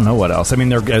 I don't know what else. I mean,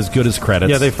 they're as good as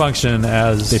credits. Yeah, they function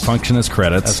as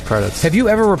credits. Have you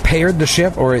ever repaired the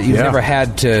ship, or you've never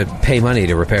had to pay money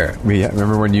to repair it?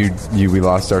 Remember when we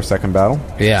lost our second battle?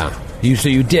 Yeah. So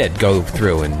you did go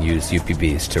through and use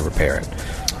UPBs to repair it.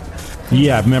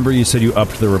 Yeah, remember you said you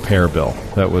upped the repair bill.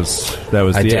 That was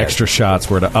the extra shots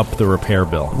were to up the repair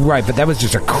bill. Right, but that was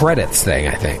just a credits thing,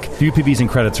 I think. The UPBs and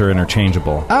credits are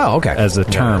interchangeable. Oh, okay. As a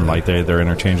term, like they're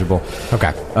interchangeable.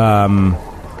 Okay.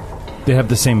 They have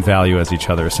the same value as each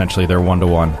other, essentially. They're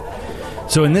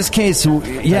 1-to-1. So in this case,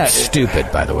 That's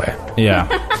stupid, by the way. Yeah.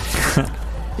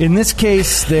 In this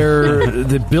case,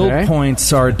 the build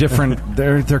points are different.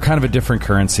 They're kind of a different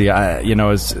currency.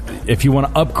 If you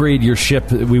want to upgrade your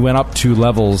ship, we went up 2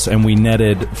 levels and we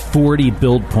netted 40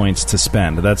 build points to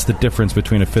spend. That's the difference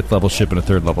between a 5th level ship and a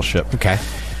 3rd level ship. Okay.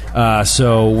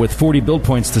 So with 40 build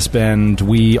points to spend,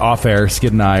 we off-air,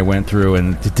 Skid and I went through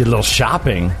and did a little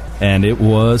shopping, and it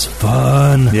was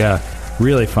fun. Yeah,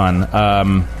 really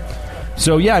fun.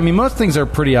 So, yeah, I mean, most things are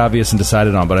pretty obvious and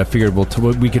decided on, but I figured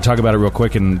we could talk about it real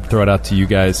quick and throw it out to you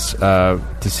guys to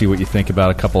see what you think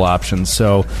about a couple options.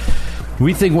 So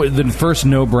we think the first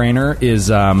no-brainer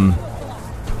is a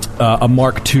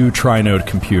Mark II Trinode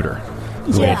computer,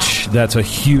 which that's a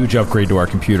huge upgrade to our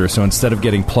computer. So instead of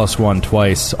getting +1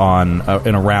 twice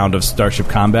in a round of Starship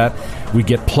Combat, we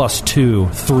get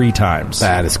 +2 3 times.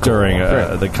 That is cool. During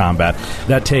the combat.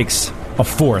 That takes a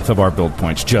 4th of our build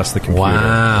points, just the computer.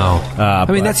 Wow.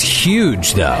 I mean, that's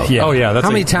huge, though. Yeah. Oh, yeah. That's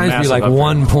how many times were you like upgrade.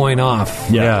 1 point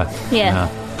off? Yeah.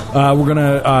 We're going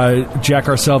to jack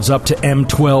ourselves up to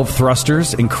M12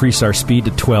 thrusters, increase our speed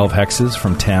to 12 hexes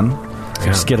from 10.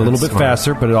 Just get a little bit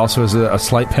faster, but it also has a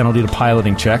slight penalty to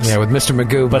piloting checks. Yeah, with Mr.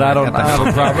 Magoo. But I don't have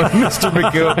a problem with Mr.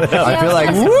 Magoo. I feel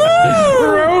like,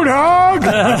 woo! Roadhog!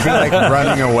 I feel like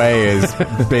running away is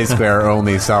basically our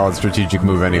only solid strategic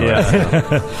move anyway.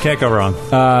 Yeah. Can't go wrong.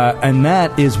 And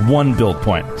that is 1 build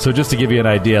point. So just to give you an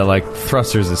idea, like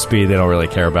thrusters of speed, they don't really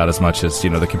care about as much as,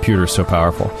 the computer is so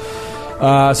powerful.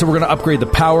 So we're going to upgrade the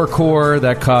power core.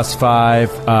 That costs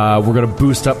 5. We're going to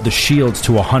boost up the shields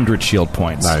to 100 shield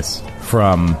points. Nice.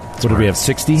 From, what do we have,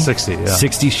 60? 60, yeah.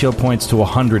 60 shield points to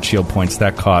 100 shield points.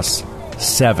 That costs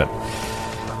 7.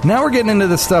 Now we're getting into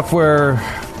the stuff where,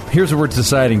 here's what we're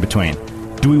deciding between.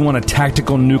 Do we want a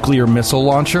tactical nuclear missile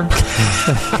launcher?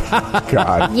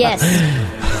 God. Yes.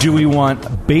 Do we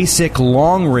want basic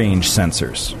long-range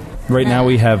sensors? Right now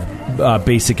we have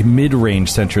basic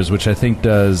mid-range sensors, which I think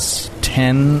does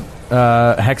 10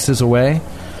 hexes away.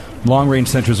 Long-range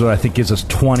sensors, what I think gives us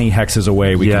 20 hexes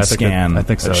away. We can scan I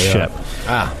think so, a ship.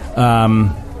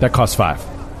 That costs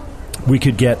 5. We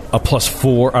could get a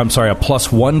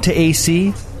 +1 to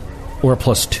AC or a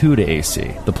 +2 to AC.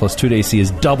 The +2 to AC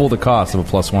is double the cost of a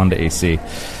 +1 to AC.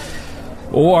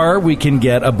 Or we can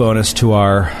get a bonus to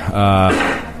our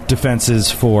defenses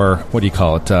for, what do you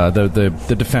call it?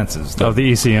 The defenses. The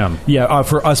ECM. Yeah,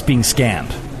 for us being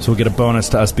scanned. So we'll get a bonus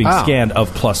to us being scanned of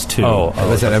 +2.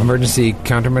 Was that emergency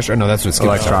countermeasure? No, that's what's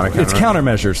electronic. It's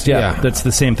countermeasures. Yeah, that's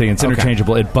the same thing. It's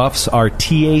interchangeable. It buffs our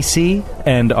TAC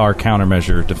and our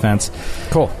countermeasure defense.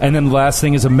 Cool. And then the last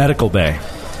thing is a medical bay.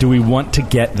 Do we want to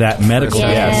get that medical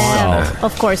bay? Yeah.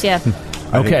 Of course, yeah.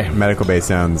 Okay. Medical bay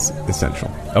sounds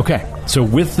essential. Okay. So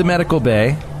with the medical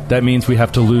bay, that means we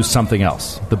have to lose something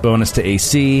else. The bonus to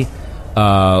AC,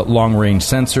 long-range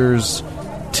sensors,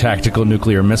 tactical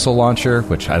nuclear missile launcher,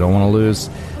 which I don't want to lose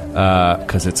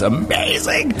because it's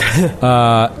amazing,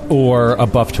 or a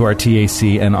buff to our TAC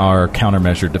and our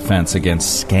countermeasure defense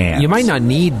against scans. You might not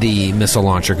need the missile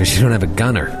launcher because you don't have a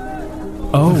gunner.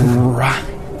 Oh, right.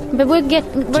 But we're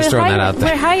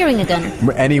hiring a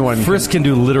gunner. Anyone. Frisk can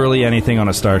do literally anything on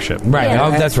a starship. Right. Yeah.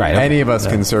 Oh, that's right. Any of us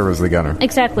can serve as the gunner.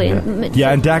 Exactly.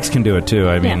 Yeah, and Dax can do it too.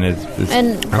 I mean,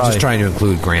 and I'm just trying to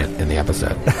include Grant in the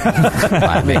episode.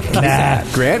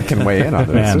 Grant can weigh in on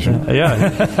the decision.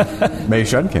 Yeah. Mei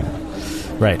Shun can.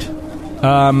 Right.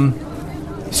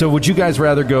 So would you guys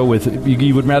rather go with...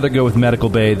 You would rather go with medical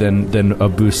bay than a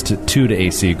boost to 2 to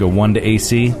AC? Go 1 to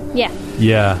AC? Yeah.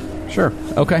 Yeah. Sure.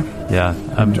 Okay. Yeah.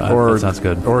 Or that sounds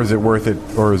good. Or is it worth it?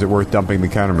 Or is it worth dumping the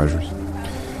countermeasures?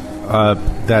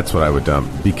 That's what I would dump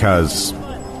because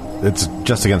it's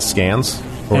just against scans.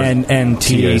 And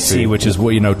TAC, which is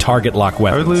target lock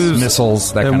weapons,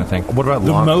 missiles, that kind of thing. What about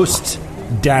the most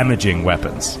damaging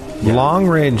weapons? Long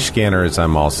range scanners?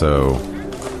 I'm also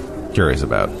curious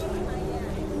about.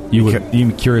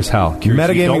 You curious how? Curious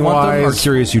metagaming you don't want wise, them, or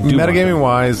curious you do? Metagaming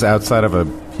wise, outside of a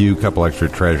few couple extra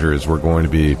treasures, we're going to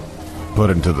be put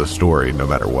into the story no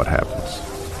matter what happens.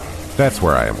 That's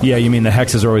where I am. Yeah, you mean the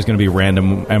hexes are always going to be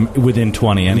random within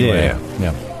 20 anyway.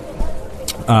 Yeah.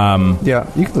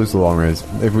 Yeah, you can lose the long range.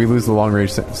 If we lose the long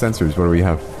range sensors, what do we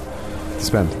have to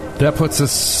spend? That puts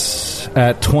us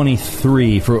at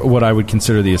 23 for what I would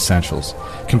consider the essentials: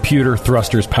 computer,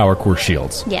 thrusters, power core,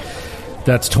 shields. Yeah.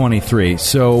 That's 23.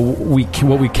 So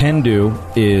what we can do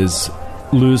is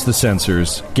lose the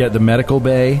sensors, get the medical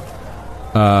bay.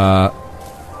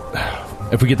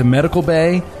 If we get the medical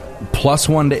bay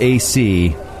 +1 to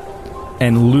AC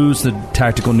and lose the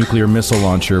tactical nuclear missile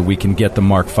launcher, we can get the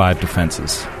Mark V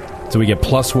defenses. So we get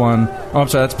 +1. Oh, I'm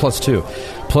sorry, that's +2.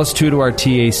 +2 to our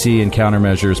TAC and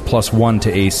countermeasures, +1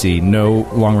 to AC. No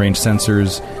long-range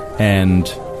sensors and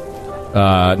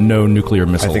no nuclear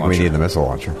missile launcher. I think we need the missile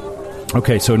launcher.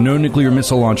 Okay, so no nuclear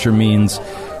missile launcher means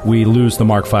we lose the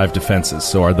Mark V defenses.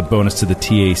 So the bonus to the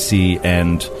TAC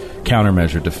and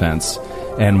countermeasure defense.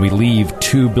 And we leave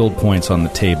 2 build points on the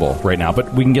table right now,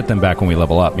 but we can get them back when we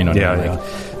level up.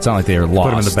 It's not like they are lost. Put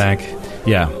them in the bank.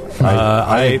 Yeah.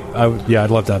 I'd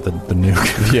love to have the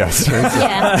nuke. Yes.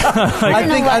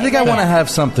 I think I want to have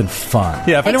something fun.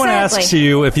 Yeah, if anyone asks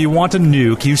you if you want a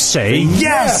nuke, you say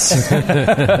yes.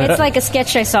 It's like a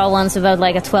sketch I saw once about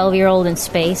like a 12-year-old in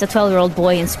space, a 12-year-old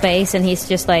boy in space, and he's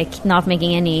just like not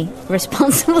making any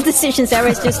responsible decisions ever.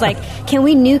 It's just like, can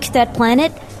we nuke that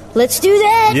planet? Let's do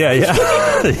that. Yeah.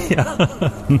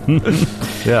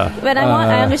 Yeah. But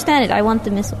I understand it. I want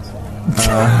the missiles.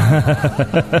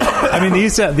 I mean, the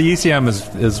ECM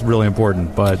is really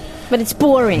important, but it's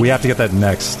boring. We have to get that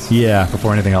next,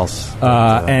 before anything else.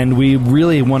 And we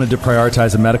really wanted to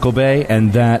prioritize a medical bay,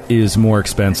 and that is more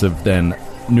expensive than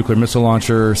nuclear missile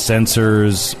launcher,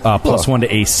 sensors, +1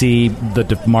 to AC,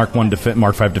 the Mark V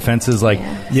defenses.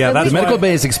 The medical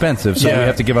bay is expensive, so we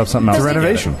have to give up something else. It's a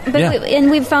renovation. And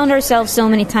we've found ourselves so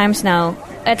many times now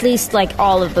at least like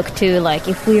all of book 2, like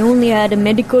if we only had a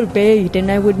medical bay, then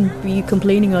I wouldn't be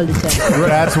complaining all the time.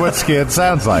 That's what Skid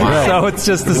sounds like. Right. So it's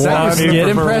just the One Skid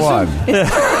impression.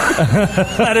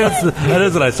 that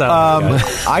is what I sound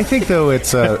like. I think though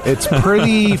it's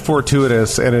pretty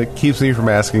fortuitous, and it keeps me from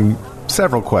asking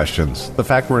several questions. The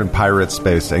fact we're in pirate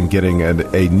space and getting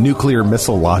a nuclear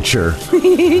missile launcher,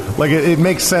 like it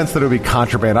makes sense that it would be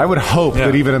contraband. I would hope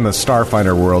that even in the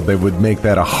Starfinder world, they would make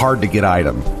that a hard-to-get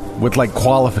item with like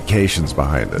qualifications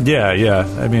behind it. Yeah.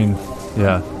 I mean,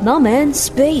 yeah. No, man,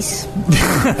 space.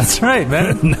 That's right,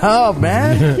 man. No,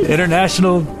 man.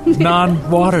 International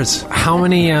non-waters. How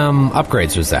many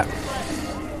upgrades was that?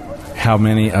 How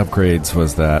many upgrades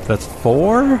was that? That's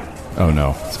 4? Oh,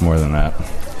 no. It's more than that.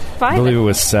 5? I believe it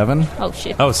was 7. Oh,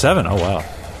 shit. Oh, 7. Oh, wow.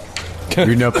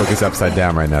 Your notebook is upside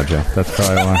down right now, Joe. That's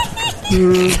probably why.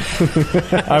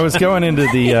 I was going into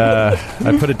the.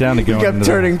 I put it down to go You kept into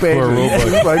turning the core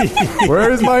pages. rulebook. Like,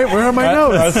 where are my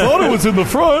notes? I thought it was in the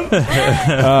front.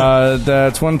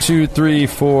 That's 1, 2, 3,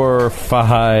 4,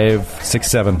 5,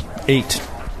 6, 7, 8.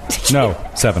 No,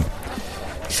 7.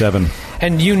 7.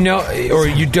 And you know, or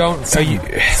you don't. What's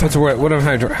the word?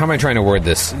 How am I trying to word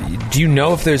this? Do you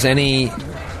know if there's any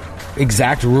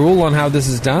exact rule on how this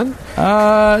is done?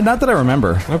 Not that I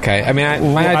remember. Okay, I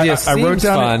mean, my idea seems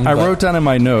fun. I wrote down in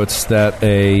my notes that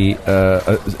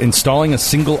installing a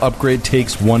single upgrade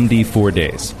takes 1d4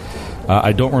 days.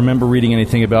 I don't remember reading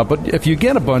anything about, but if you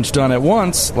get a bunch done at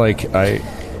once, I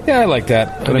like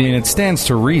that. But I mean, it stands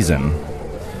to reason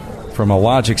from a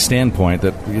logic standpoint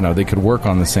that they could work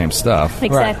on the same stuff.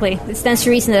 Exactly. Right. It stands to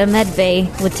reason that a med bay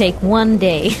would take 1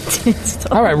 day to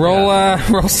install. All right, roll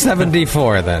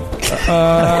 7d4 then.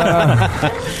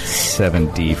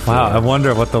 7d4. Wow, I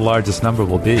wonder what the largest number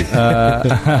will be.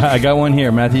 I got one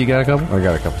here. Matthew, you got a couple? I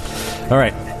got a couple. All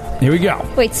right, here we go.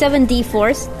 Wait,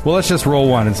 7d4s? Well, let's just roll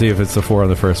one and see if it's the 4 on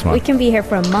the first one. We can be here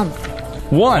for a month.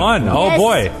 One. Oh, yes.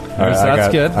 boy. All right, so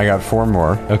that's good. I got 4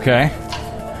 more. Okay.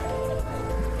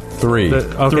 3.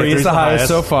 3 is the highest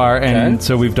so far, and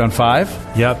so we've done 5.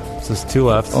 Yep, so there's 2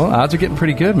 left. Oh, odds are getting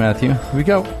pretty good, Matthew. Here we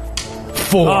go.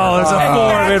 4. Oh, there's a 4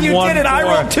 and 1. You did it. I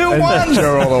rolled 2 1s.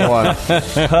 Joe rolled a 1.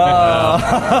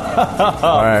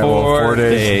 All right, 4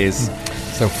 days.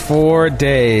 So 4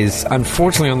 days.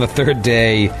 Unfortunately, on the 3rd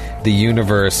day, the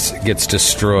universe gets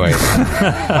destroyed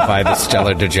by the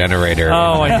stellar degenerator.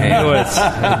 Oh, I knew it.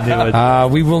 I knew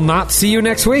it. We will not see you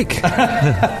next week.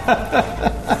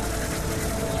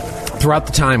 Throughout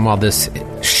the time while this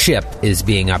ship is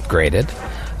being upgraded,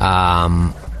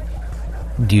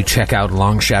 do you check out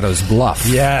Long Shadow's bluff?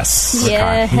 Yes.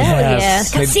 Yeah, hell yeah.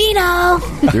 Casino!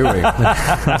 Do we?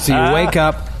 So you wake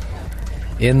up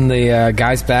in the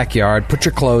guy's backyard, put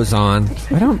your clothes on.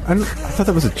 I thought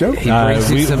that was a joke. He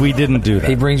brings you We didn't do that.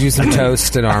 He brings you some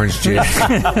toast and orange juice.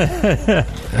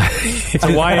 It's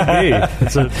a Y&B.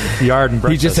 It's a yard and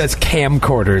breakfast. He just has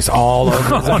camcorders all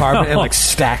over his apartment and like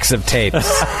stacks of tapes.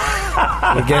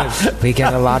 We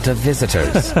get a lot of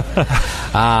visitors.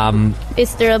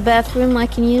 Is there a bathroom I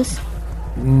can use?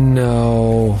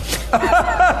 No.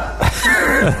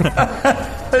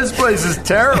 This place is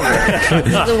terrible. This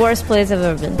is the worst place I've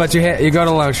ever been. But you go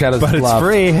to Long Shadow's But Bluff. it's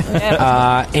free.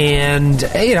 And,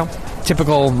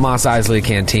 typical Mos Eisley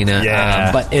cantina.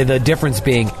 Yeah. But the difference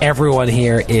being everyone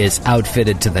here is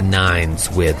outfitted to the nines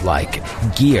with,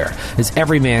 gear. There's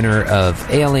every manner of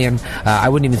alien. I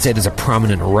wouldn't even say there's a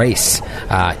prominent race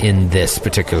in this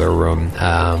particular room.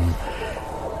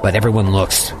 But everyone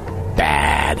looks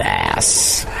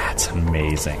badass. That's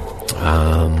amazing.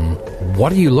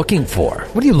 What are you looking for?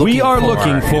 What are you looking for? We are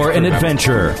looking for an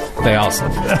adventure. They also.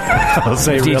 I'll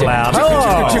say real DJ. loud.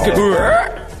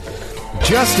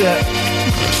 Just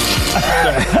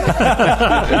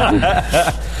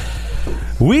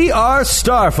we are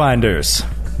Starfinders.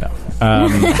 No.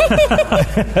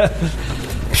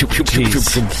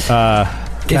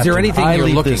 Is there anything I you're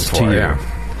leave looking this for? to you. Yeah.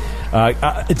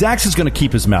 Dax is going to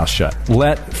keep his mouth shut.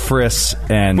 Let Friss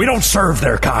and... We don't serve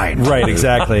their kind. Right,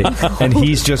 exactly. And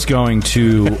he's just going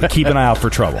to keep an eye out for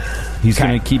trouble. He's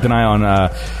going to keep an eye on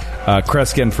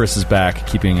Kreska and Friss's back,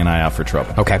 keeping an eye out for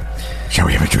trouble. Okay. Shall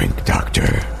we have a drink,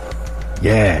 Doctor?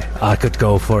 Yeah, I could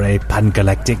go for a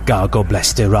pan-galactic gargle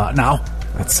blaster right now.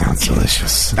 That sounds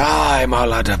delicious. I'm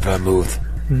all out of vermouth.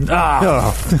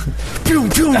 Oh. Pew,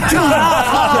 pew, pew.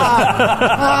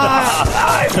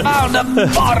 I found a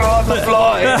bottle on the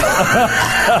floor.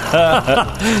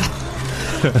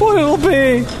 What it'll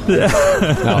be?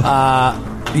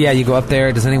 Yeah, you go up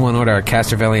there. Does anyone order a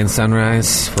Castrovillian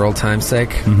Sunrise for old time's sake?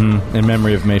 Mm-hmm. In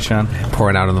memory of Meishan. Pour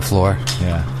it out on the floor.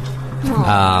 Yeah.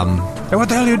 Hey, what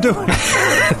the hell are you doing?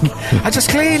 I just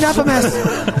cleaned up a mess.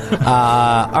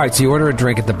 All right, so you order a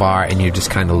drink at the bar, and you're just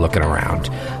kind of looking around.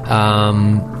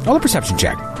 Roll a perception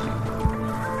check.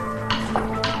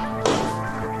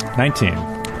 19.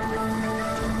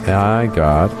 I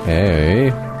got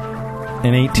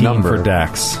An 18 Number. for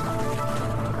Dax.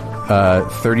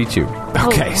 32.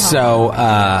 Okay, wow. so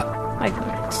I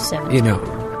got 7. you know,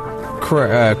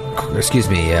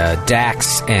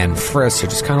 Dax and Friss are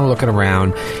just kind of looking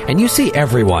around, and you see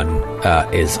everyone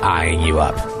is eyeing you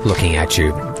up, looking at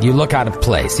you. You look out of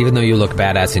place, even though you look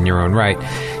badass in your own right.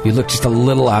 You look just a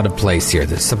little out of place here.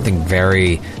 There's something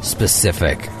very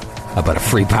specific about a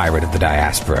free pirate of the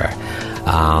diaspora.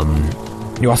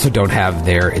 You also don't have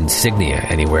their insignia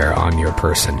anywhere on your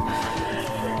person.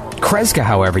 Kreska,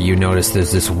 however, you notice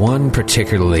there's this one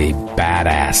particularly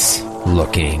badass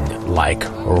looking like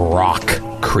rock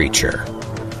creature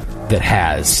that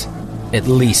has at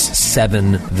least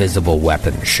 7 visible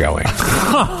weapons showing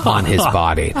on his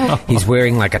body. He's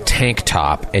wearing like a tank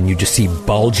top, and you just see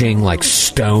bulging like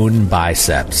stone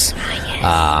biceps.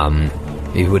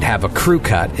 He would have a crew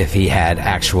cut if he had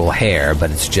actual hair,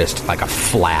 but it's just like a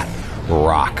flat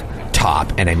rock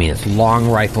top. And I mean, it's long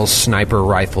rifles, sniper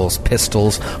rifles,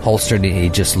 pistols holstered, and he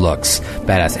just looks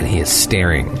badass, and he is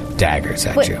staring daggers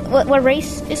at you. What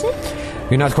race is it?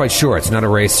 You're not quite sure. It's not a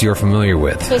race you're familiar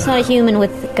with. So it's not a human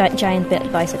with giant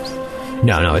biceps.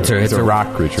 No, it's a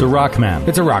rock creature. It's a rock man.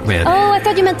 It's a rock man. Oh, I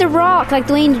thought you meant The Rock, like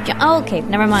Dwayne. Oh, okay,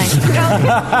 never mind.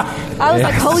 I was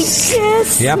like, holy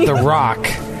shit! Yep, the rock.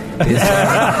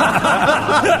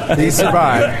 He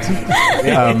survived.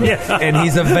 And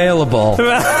he's available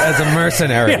as a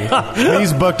mercenary.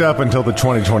 He's booked up until the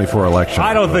 2024 election.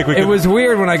 I don't think we It can. was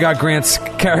weird when I got Grant's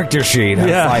character sheet. I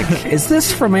was like, is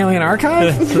this from Alien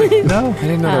Archive? No, I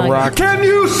didn't know the rock. Can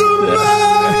you smell?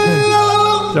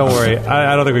 Don't worry.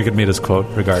 I don't think we could meet his quote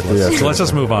regardless. Yeah, so sure. let's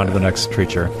just move on to the next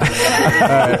creature.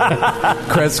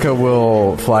 Kreska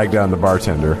will flag down the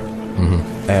bartender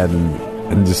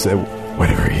and just say,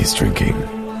 Whatever he's drinking,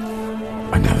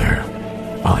 another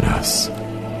on us.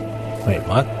 Wait,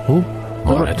 what? Who?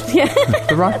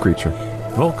 the rock creature.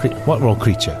 What roll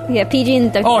creature? Yeah, PG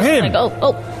and Doug. Oh, him! Like,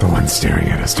 oh. The one staring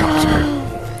at us, Doctor.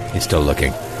 He's still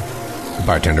looking. The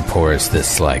bartender pours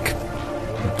this, like,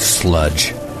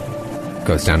 sludge,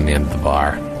 goes down the end of the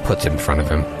bar, puts it in front of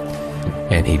him,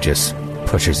 and he just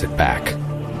pushes it back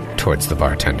towards the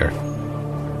bartender,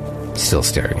 still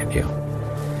staring at you.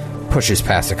 Pushes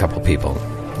past a couple people,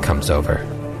 comes over.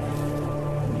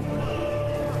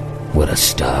 What are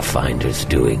Starfinders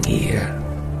doing here?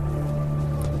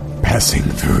 Passing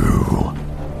through.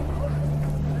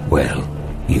 Well,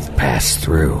 you've passed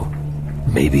through.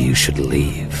 Maybe you should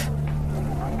leave.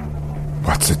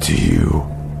 What's it to you?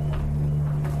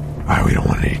 We don't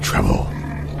want any trouble.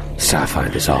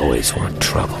 Starfinders always want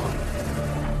trouble.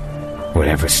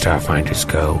 Wherever Starfinders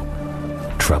go,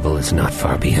 trouble is not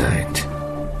far behind.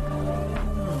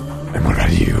 And what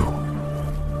about you?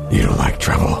 You don't like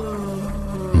trouble?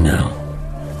 No,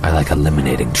 I like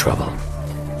eliminating trouble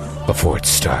before it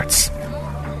starts.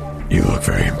 You look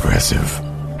very impressive.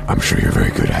 I'm sure you're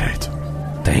very good at it.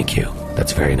 Thank you.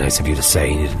 That's very nice of you to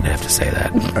say. You didn't have to say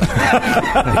that.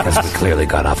 Because we clearly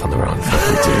got off on the wrong foot.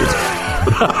 We did.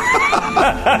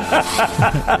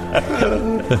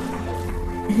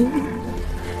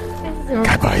 Can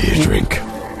I buy you a drink?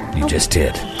 You just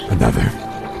did. Another.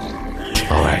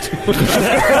 All right.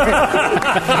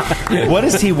 What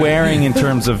is he wearing in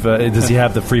terms of? Does he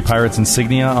have the Free Pirates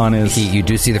insignia on his? You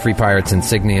do see the Free Pirates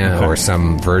insignia or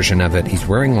some version of it. He's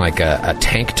wearing like a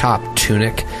tank top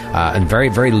tunic and very,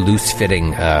 very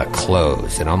loose-fitting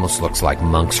clothes. It almost looks like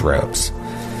monk's robes.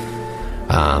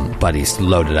 But he's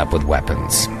loaded up with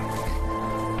weapons.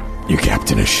 You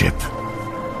captain a ship?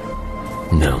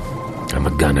 No, I'm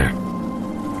a gunner.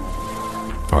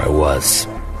 Or I was.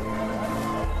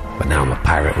 But now I'm a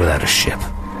pirate without a ship.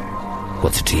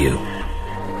 What's it to you?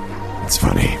 It's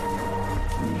funny.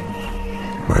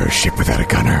 We're a ship without a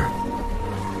gunner.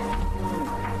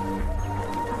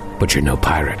 But you're no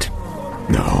pirate.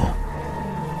 No.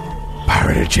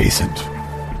 Pirate adjacent.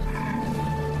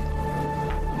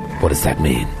 What does that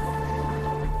mean?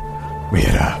 We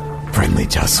had a friendly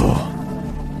tussle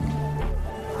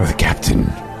with a captain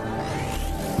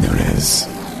known as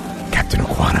Captain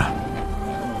Aquana.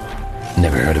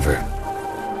 Never heard of her.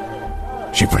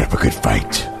 She put up a good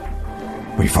fight.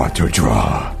 We fought to a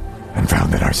draw and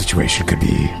found that our situation could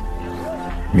be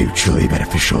mutually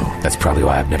beneficial. That's probably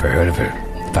why I've never heard of her.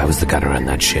 If I was the gunner on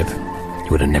that ship, you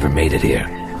would have never made it here.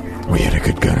 We had a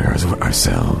good gunner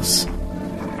ourselves.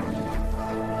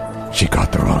 She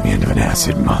caught the wrong end of an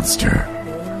acid monster.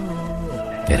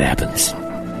 It happens.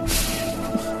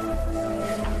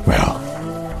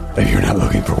 If you're not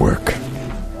looking for work,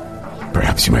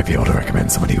 perhaps you might be able to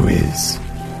recommend somebody who is.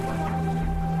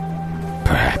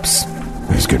 Perhaps.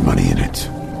 There's good money in it.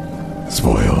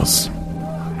 Spoils.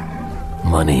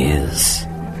 Money is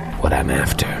what I'm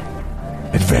after.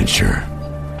 Adventure.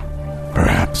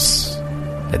 Perhaps.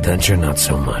 Adventure, not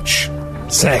so much.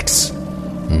 Sex.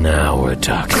 Now we're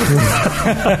talking.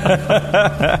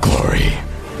 Glory.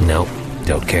 Nope,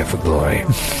 don't care for glory.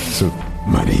 So,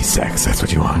 money, sex, that's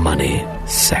what you want. Money,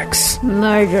 sex.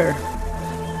 Murder.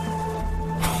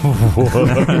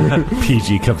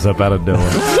 PG comes up out of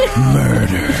nowhere.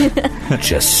 Murder.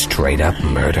 Just straight up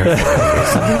murder.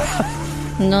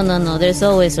 No. There's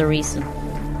always a reason.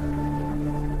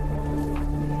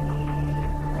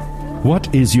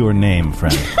 What is your name,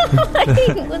 friend?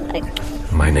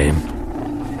 My name?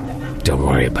 Don't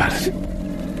worry about it.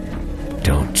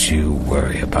 Don't you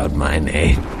worry about my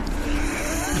name.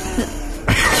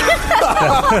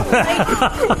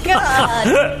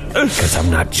 God. Because I'm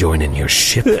not joining your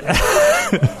ship.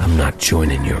 I'm not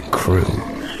joining your crew.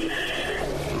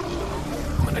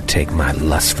 I'm going to take my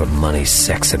lust for money,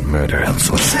 sex, and murder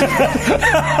elsewhere.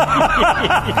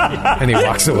 And he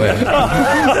walks away.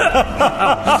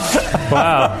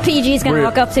 Wow. PG's gonna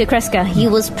walk up to Kreska. He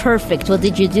was perfect. What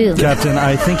did you do? Captain,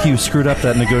 I think you screwed up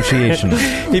that negotiation.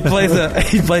 He plays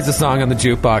a song on the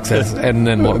jukebox and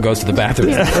then goes to the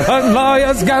bathroom.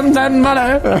 Lawyers, guns, and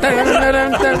money.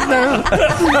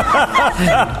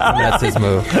 That's his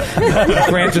move.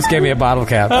 Grant just gave me a bottle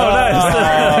cap. Oh,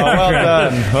 nice. Well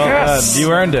done. Well Yes. done.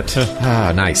 You earned it.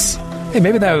 Ah, nice. Hey,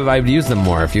 maybe I'd use them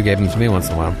more if you gave them to me once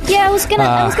in a while. Yeah, I was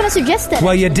gonna suggest that.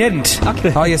 Well, you didn't.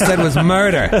 Okay. All you said was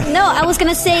murder. No, I was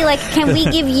gonna say, like, can we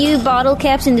give you bottle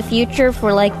caps in the future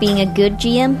for, like, being a good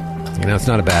GM? You know, it's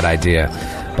not a bad idea,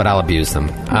 but I'll abuse them.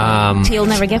 So you'll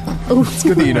never get one. Ooh. It's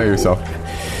good that you know yourself.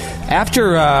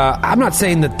 After, I'm not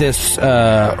saying that this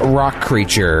rock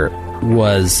creature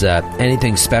was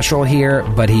anything special here,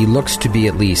 but he looks to be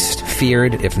at least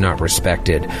feared, if not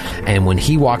respected. And when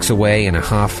he walks away in a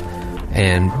huff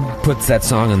and puts that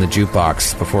song on the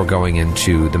jukebox before going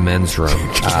into the men's room,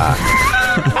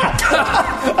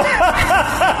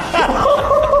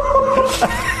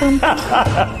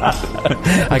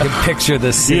 I can picture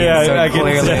this scene so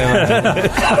clearly.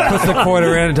 Puts the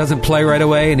quarter in, it doesn't play right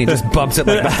away, and he just bumps it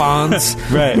like the Fonz.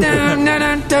 Right. Dun, dun,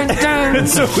 dun, dun, dun.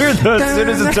 It's so weird though. As soon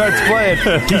as it starts playing,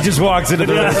 he just walks into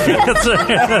the room.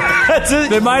 That's it.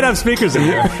 They might have speakers in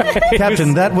there.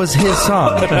 Captain, that was his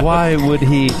song. Why would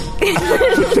he?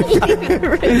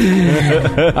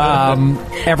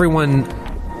 Everyone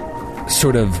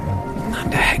sort of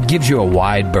gives you a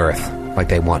wide berth, like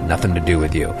they want nothing to do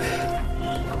with you.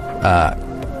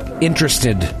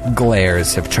 Interested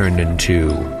glares have turned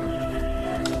into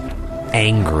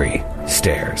angry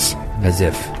stares, as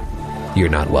if you're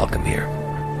not welcome here.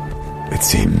 It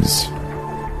seems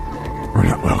we're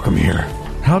not welcome here.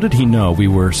 How did he know we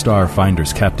were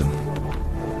Starfinders, Captain?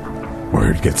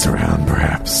 Word gets around,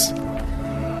 perhaps.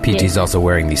 PT's also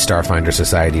wearing the Starfinder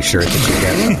Society shirt that you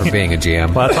get for being a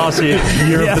GM. But also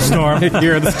Year of the Storm.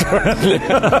 Year of the Storm.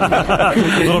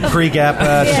 Little pre-gap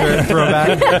shirt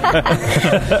throwback.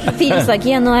 Peter's like,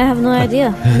 yeah, no, I have no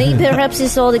idea. Maybe perhaps he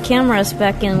saw the cameras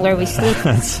back in where we sleep.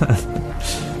 I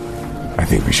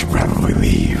think we should probably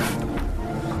leave.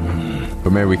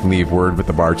 But maybe we can leave word with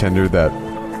the bartender that,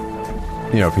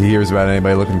 you know, if he hears about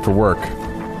anybody looking for work,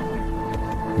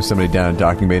 there's somebody down in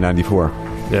Docking Bay 94.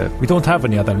 Yeah, we don't have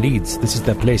any other leads. This is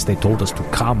the place they told us to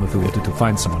come if we wanted to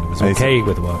find someone who was okay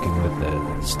with working with the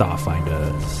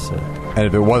Starfinders. And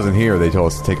if it wasn't here, they told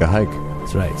us to take a hike.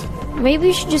 That's right. Maybe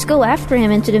we should just go after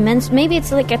him into the men's... Maybe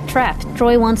it's like a trap.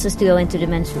 Troy wants us to go into the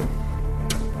men's room.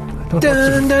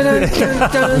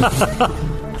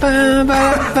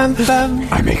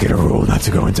 I make it a rule not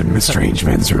to go into strange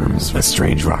men's rooms with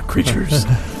strange rock creatures.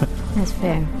 That's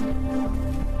fair.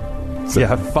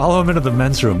 Yeah, follow him into the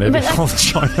men's room. Maybe But- he'll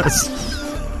join us.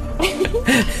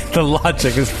 The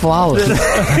logic is flawless. The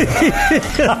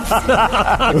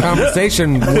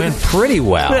conversation went pretty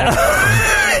well.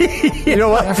 You know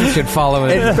what? You should follow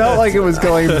it. It felt like it was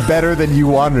going better than you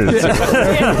wanted it to.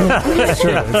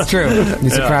 It's true. You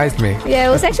surprised me. Yeah,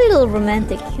 it was actually a little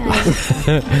romantic.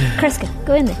 Kreska,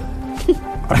 go in there.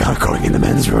 I'm not going in the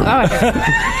men's room.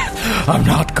 I'm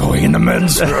not going in the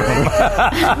men's room.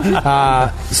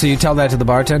 So you tell that to the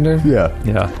bartender? Yeah.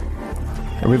 Yeah.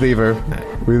 And we leave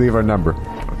our number.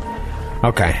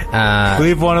 Okay.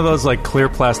 Leave one of those like clear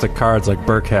plastic cards like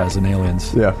Burke has in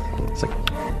Aliens. Yeah. It's like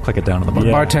click it down on the bottom.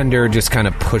 The bartender just kind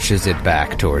of pushes it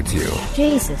back towards you,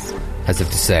 Jesus. as if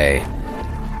to say,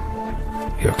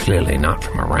 "You're clearly not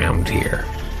from around here,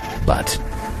 but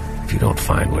if you don't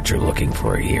find what you're looking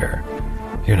for here,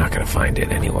 You're not going to find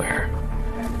it anywhere.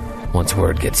 Once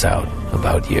word gets out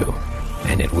about you,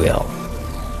 and it will,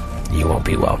 you won't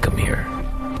be welcome here.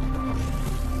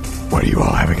 What do you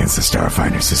all have against the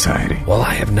Starfinder Society? Well,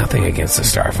 I have nothing against the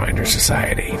Starfinder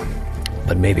Society,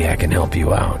 but maybe I can help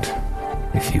you out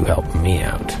if you help me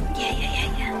out.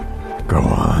 Yeah. Go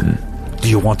on. Do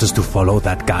you want us to follow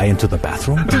that guy into the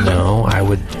bathroom? No, I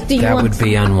would. That would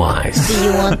be unwise.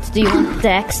 Do you want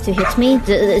Dax to hit me?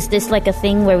 Is this like a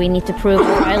thing where we need to prove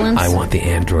violence? I want the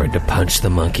android to punch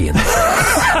the monkey in the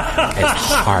face as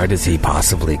hard as he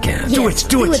possibly can. Yes,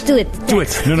 do it.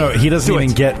 No, he doesn't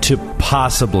even get to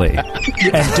possibly.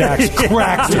 And Dax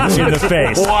cracks him in the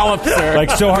face. Like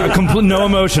so hard, no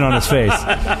emotion on his face.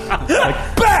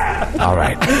 Like, bah! All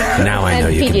right, now I know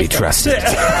you can be trusted.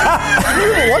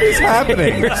 What is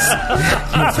happening?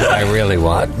 That's what I really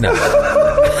want. No.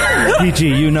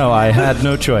 PG, you know I had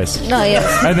no choice. No,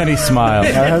 yes. And then he smiled.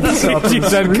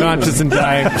 He's unconscious and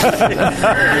dying.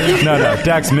 No,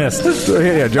 Dax missed.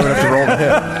 Yeah, Joe would have to roll the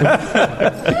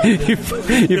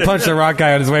hit. You punched a rock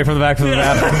guy on his way from the back to the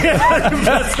bathroom.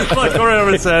 Like right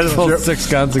over his head. Pulled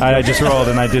 6 guns. I just rolled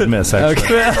and I did miss,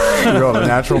 actually. You rolled a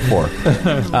natural 4.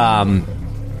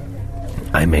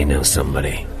 I may know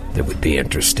somebody that would be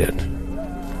interested.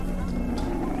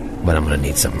 But I'm going to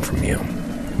need something from you.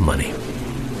 Money.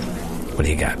 What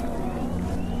do you got?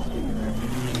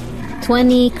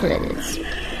 20 credits.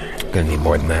 Going to need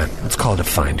more than that. Let's call it a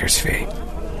finder's fee.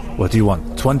 What do you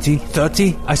want? 20?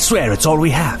 30? I swear it's all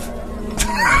we have.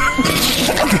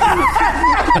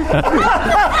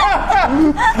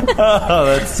 Oh,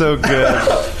 that's so good.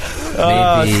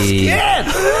 Maybe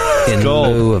in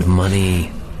lieu of money,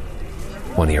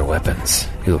 one of your weapons.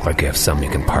 You look like you have some you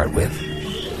can part with.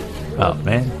 Oh,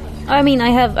 man. I mean, I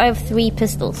have 3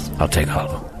 pistols. I'll take all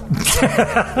of them.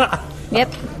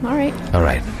 Yep. All right. All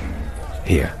right.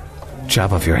 Here.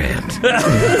 Chop off your hand.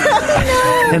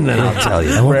 And then I'll tell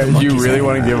you. Brad, do you really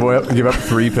want to give up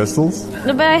 3 pistols?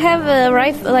 No, but I have a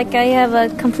rifle. Like I have a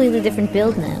completely different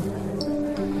build now.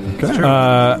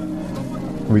 Okay.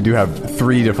 We do have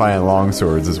 3 Defiant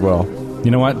longswords as well.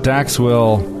 You know what? Dax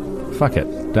will... Fuck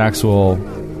it. Dax will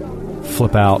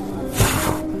flip out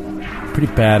pretty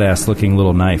badass looking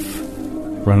little knife,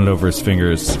 run it over his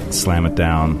fingers, slam it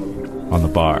down on the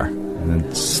bar, and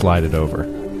then slide it over.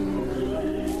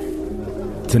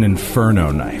 It's an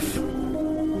Inferno knife.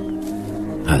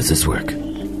 How does this work?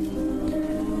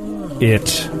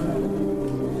 It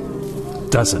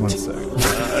doesn't.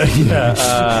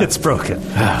 It's broken.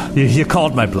 You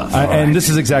called my bluff. And this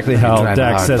is exactly how Drive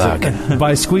Dax hard says luck. it.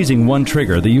 By squeezing one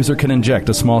trigger, the user can inject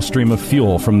a small stream of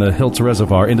fuel from the hilt's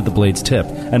reservoir into the blade's tip,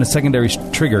 and a secondary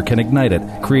trigger can ignite it,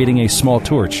 creating a small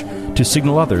torch to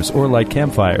signal others or light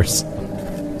campfires.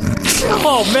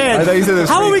 Oh, man. I thought you said this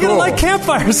How are we going to pretty light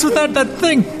campfires without that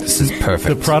thing? This is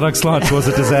perfect. The product's launch was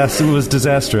a disaster. It was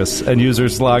disastrous, and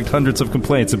users logged hundreds of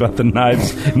complaints about the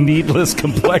knive's needless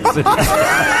complexity.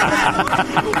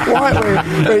 What?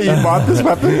 Wait, you bought this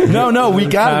weapon? No, we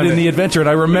got it in the adventure, and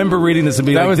I remember reading this and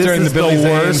being That like, was this during is the Billy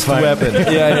Zane worst fight. weapon.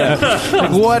 Yeah.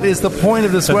 Like, what is the point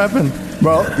of this weapon?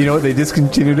 Well, you know what? They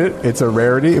discontinued it. It's a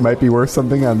rarity. It might be worth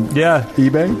something on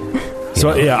eBay. So,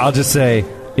 I'll just say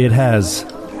it has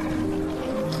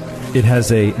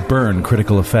a burn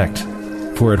critical effect,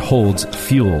 for it holds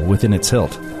fuel within its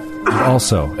hilt. And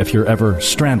also, if you're ever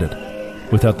stranded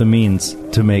without the means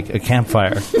to make a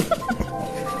campfire,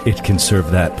 it can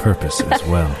serve that purpose as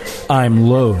well. I'm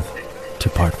loath to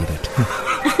part with it.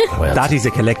 Well, That is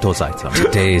a collector's item.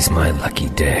 today's my lucky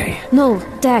day. No,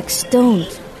 Dax, don't.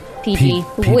 PG.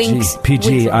 Winks.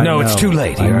 PG, I No, know. it's too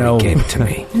late. He I already know. gave it to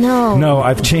me. No. No,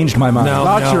 I've changed my mind. No,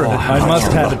 I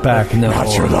must have it back. No,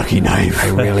 Not your lucky knife. I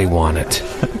really want it.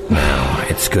 No,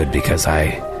 it's good because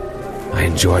I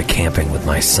enjoy camping with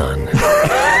my son.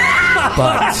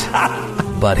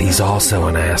 But he's also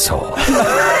an asshole.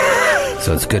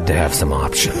 So it's good to have some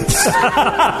options.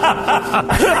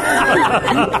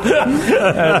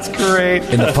 That's great.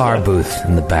 In the far booth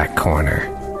in the back corner,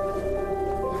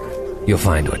 you'll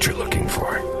find what you're looking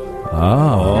for.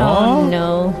 Oh,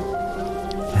 no.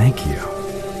 Thank you.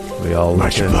 We all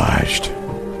Much obliged.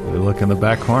 we look in the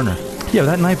back corner. Yeah,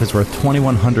 that knife is worth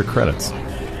 2,100 credits.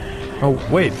 Oh,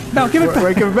 wait. No, give it back.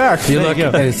 Wait, give it back. You look,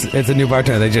 it's a new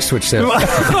bartender. They just switched it. Oh,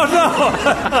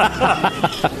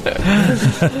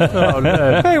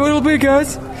 no. Hey, what'll it be,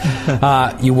 guys?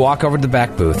 You walk over to the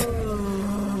back booth.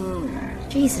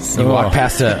 Jesus. You walk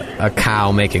past a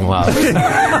cow making love.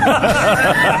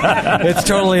 It's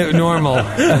totally normal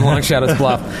in Long Shadow's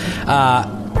Bluff.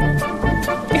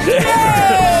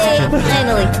 Yay!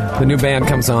 Finally. The new band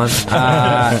comes on.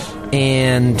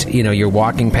 And, you're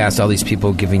walking past all these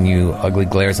people giving you ugly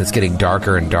glares. It's getting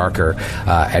darker and darker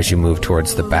as you move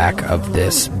towards the back of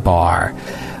this bar.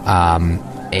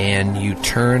 And you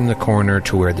turn the corner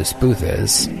to where this booth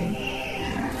is.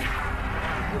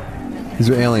 These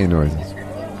are alien noises.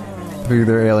 I figure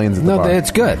they're aliens at the bar. No,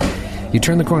 it's good. You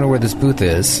turn the corner where this booth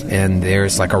is, and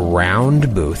there's like a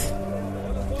round booth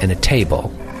and a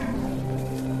table.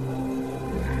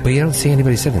 But you don't see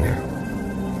anybody sitting there.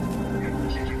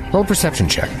 Roll a perception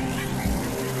check.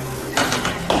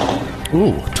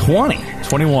 Ooh, 20.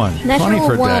 21. 20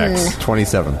 for one. Dex.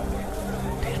 27.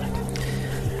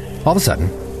 All of a sudden,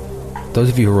 those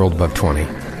of you who rolled above 20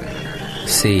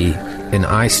 see an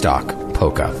eye stalk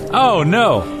poke up, Oh,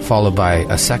 no. followed by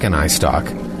a second eye stalk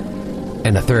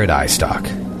and a third eye stalk.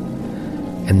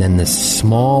 And then this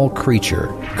small creature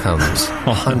comes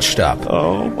hunched up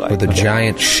with a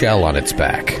giant shell on its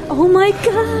back. Oh my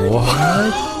god.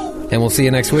 What? And we'll see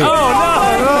you next week. Oh,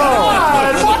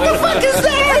 no. What the fuck is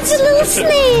that? It's a little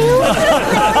snail.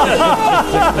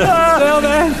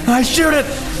 I shoot it.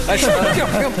 Let's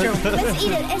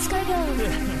eat it.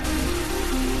 Escargot.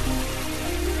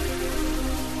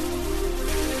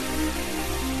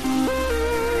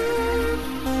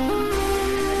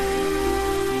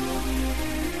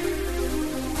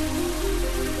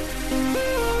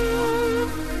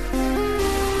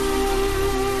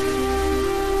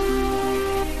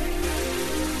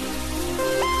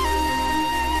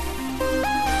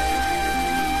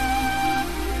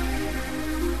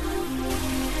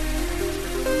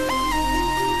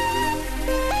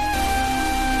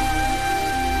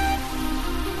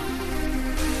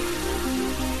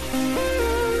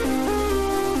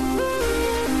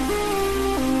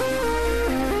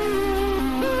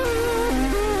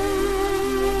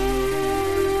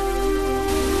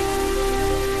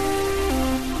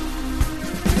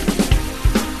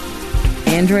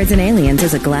 Androids and Aliens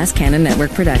is a Glass Cannon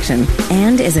Network production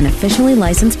and is an officially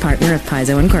licensed partner of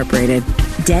Paizo Incorporated.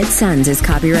 Dead Suns is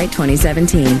copyright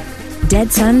 2017.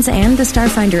 Dead Suns and the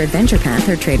Starfinder Adventure Path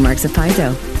are trademarks of Paizo.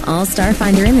 All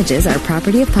Starfinder images are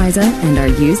property of Paizo and are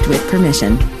used with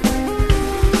permission.